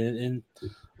like that. And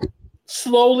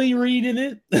slowly reading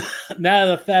it, not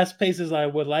at a fast pace as I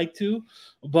would like to,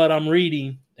 but I'm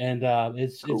reading, and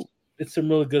it's some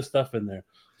really good stuff in there.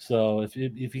 So if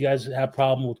you guys have a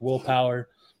problem with willpower,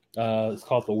 it's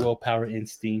called The Willpower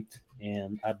Instinct,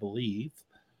 and I believe,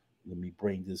 let me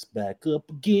bring this back up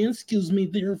again. Excuse me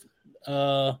there.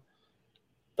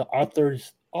 The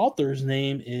author's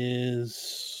name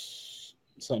is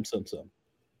some.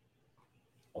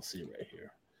 I'll see it right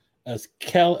here. As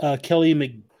Kelly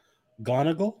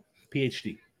McGonigal,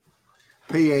 PhD.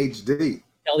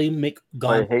 Kelly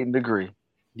McGonigal. Hating degree.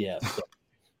 Yeah.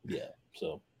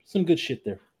 So some good shit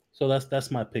there. So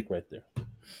that's my pick right there.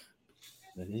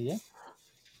 Yeah.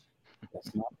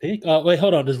 That's my pick. Wait,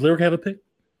 hold on. Does Lyric have a pick?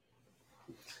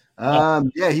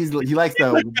 Yeah, he likes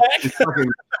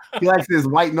he likes this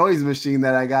white noise machine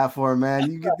that I got for him,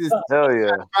 man. You get this hell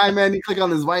yeah. Right, man, you click on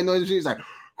this white noise machine, it's like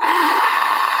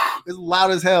it's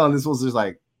loud as hell, and this was just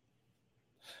like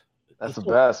that's the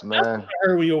best, man. I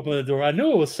heard when you opened the door. I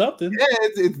knew it was something. Yeah,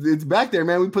 it's back there,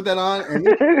 man. We put that on, and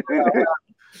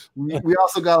we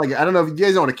also got I don't know if you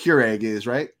guys know what a Keurig is,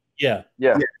 right? Yeah.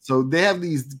 So they have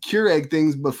these Keurig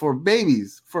things, but for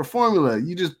babies, for formula.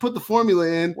 You just put the formula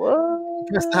in,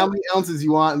 press how many ounces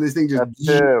you want, and this thing just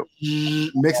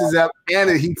mixes up and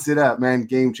it heats it up, man.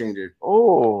 Game changer.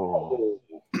 Oh,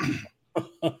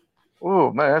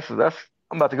 man, that's.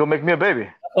 I'm about to go make me a baby.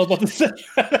 I was about to say.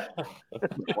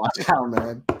 Watch out,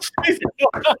 man.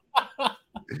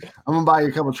 I'm gonna buy you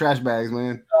a couple trash bags,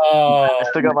 man. I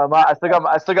still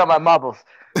got my marbles.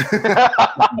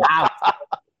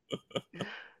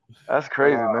 That's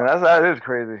crazy, man. That is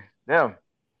crazy. Damn.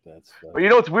 But you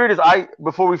know what's weird is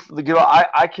before we get on,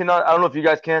 I cannot. I don't know if you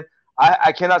guys can.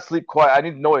 I cannot sleep quiet. I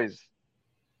need noise.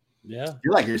 Yeah.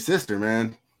 You're like your sister,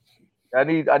 man. I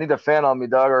need a fan on me,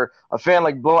 dog, or a fan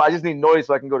like blowing. I just need noise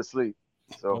so I can go to sleep.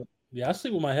 So yeah, I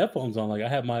sleep with my headphones on. Like I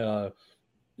have my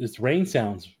it's rain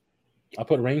sounds. I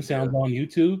put rain sounds on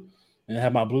YouTube and I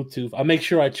have my Bluetooth. I make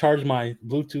sure I charge my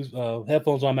Bluetooth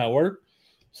headphones when I'm at work.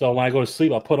 So when I go to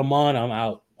sleep, I put them on. I'm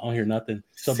out. I don't hear nothing.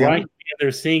 So Brian,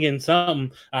 they're singing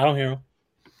something. I don't hear them.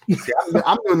 See,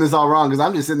 I'm doing this all wrong because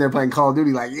I'm just sitting there playing Call of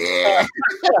Duty, like, yeah.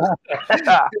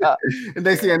 And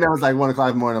they see I know it's like 1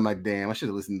 o'clock in the morning. I'm like, damn, I should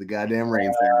have listened to the goddamn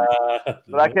rain sound.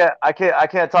 But I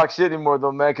can't talk shit anymore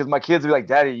though, man, because my kids be like,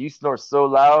 Daddy, you snore so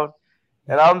loud.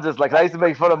 And I'm just like, I used to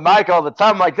make fun of Mike all the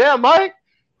time. I'm like, damn, Mike.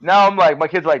 Now I'm like, my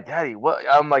kids are like, Daddy, what?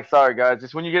 I'm like, sorry, guys.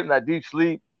 Just when you get in that deep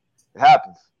sleep, it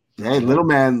happens. Hey,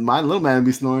 my little man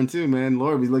be snoring too, man.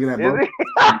 Lord be looking at both.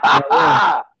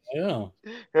 Yeah.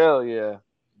 Hell yeah.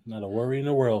 Not a worry in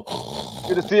the world.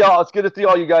 It's good to see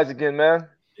all you guys again, man.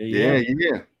 Yeah.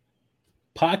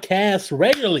 podcast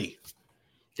regularly.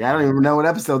 Yeah, I don't even know what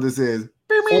episode this is.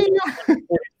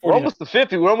 We're almost to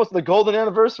 50. We're almost to the golden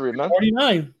anniversary, man.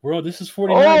 49. Bro, this is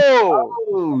 49.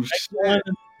 Oh shit.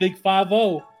 Big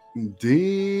 5-0.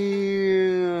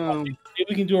 Damn. Maybe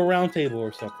we can do a round table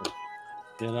or something.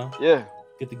 You know? Yeah.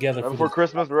 Get together. Right before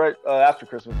Christmas, right after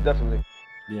Christmas, definitely.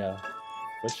 Yeah.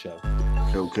 For sure.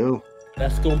 Cool.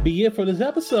 That's going to be it for this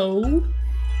episode.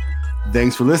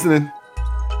 Thanks for listening.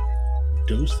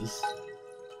 Deuces.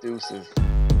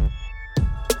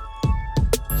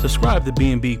 Subscribe to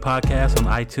B&B Podcast on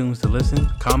iTunes to listen,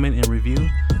 comment, and review.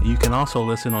 And you can also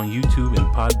listen on YouTube and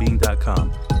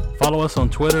podbean.com. Follow us on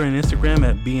Twitter and Instagram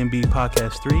at B&B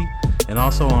Podcast 3, and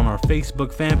also on our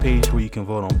Facebook fan page where you can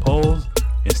vote on polls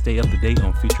and stay up to date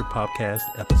on future podcast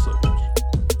episodes.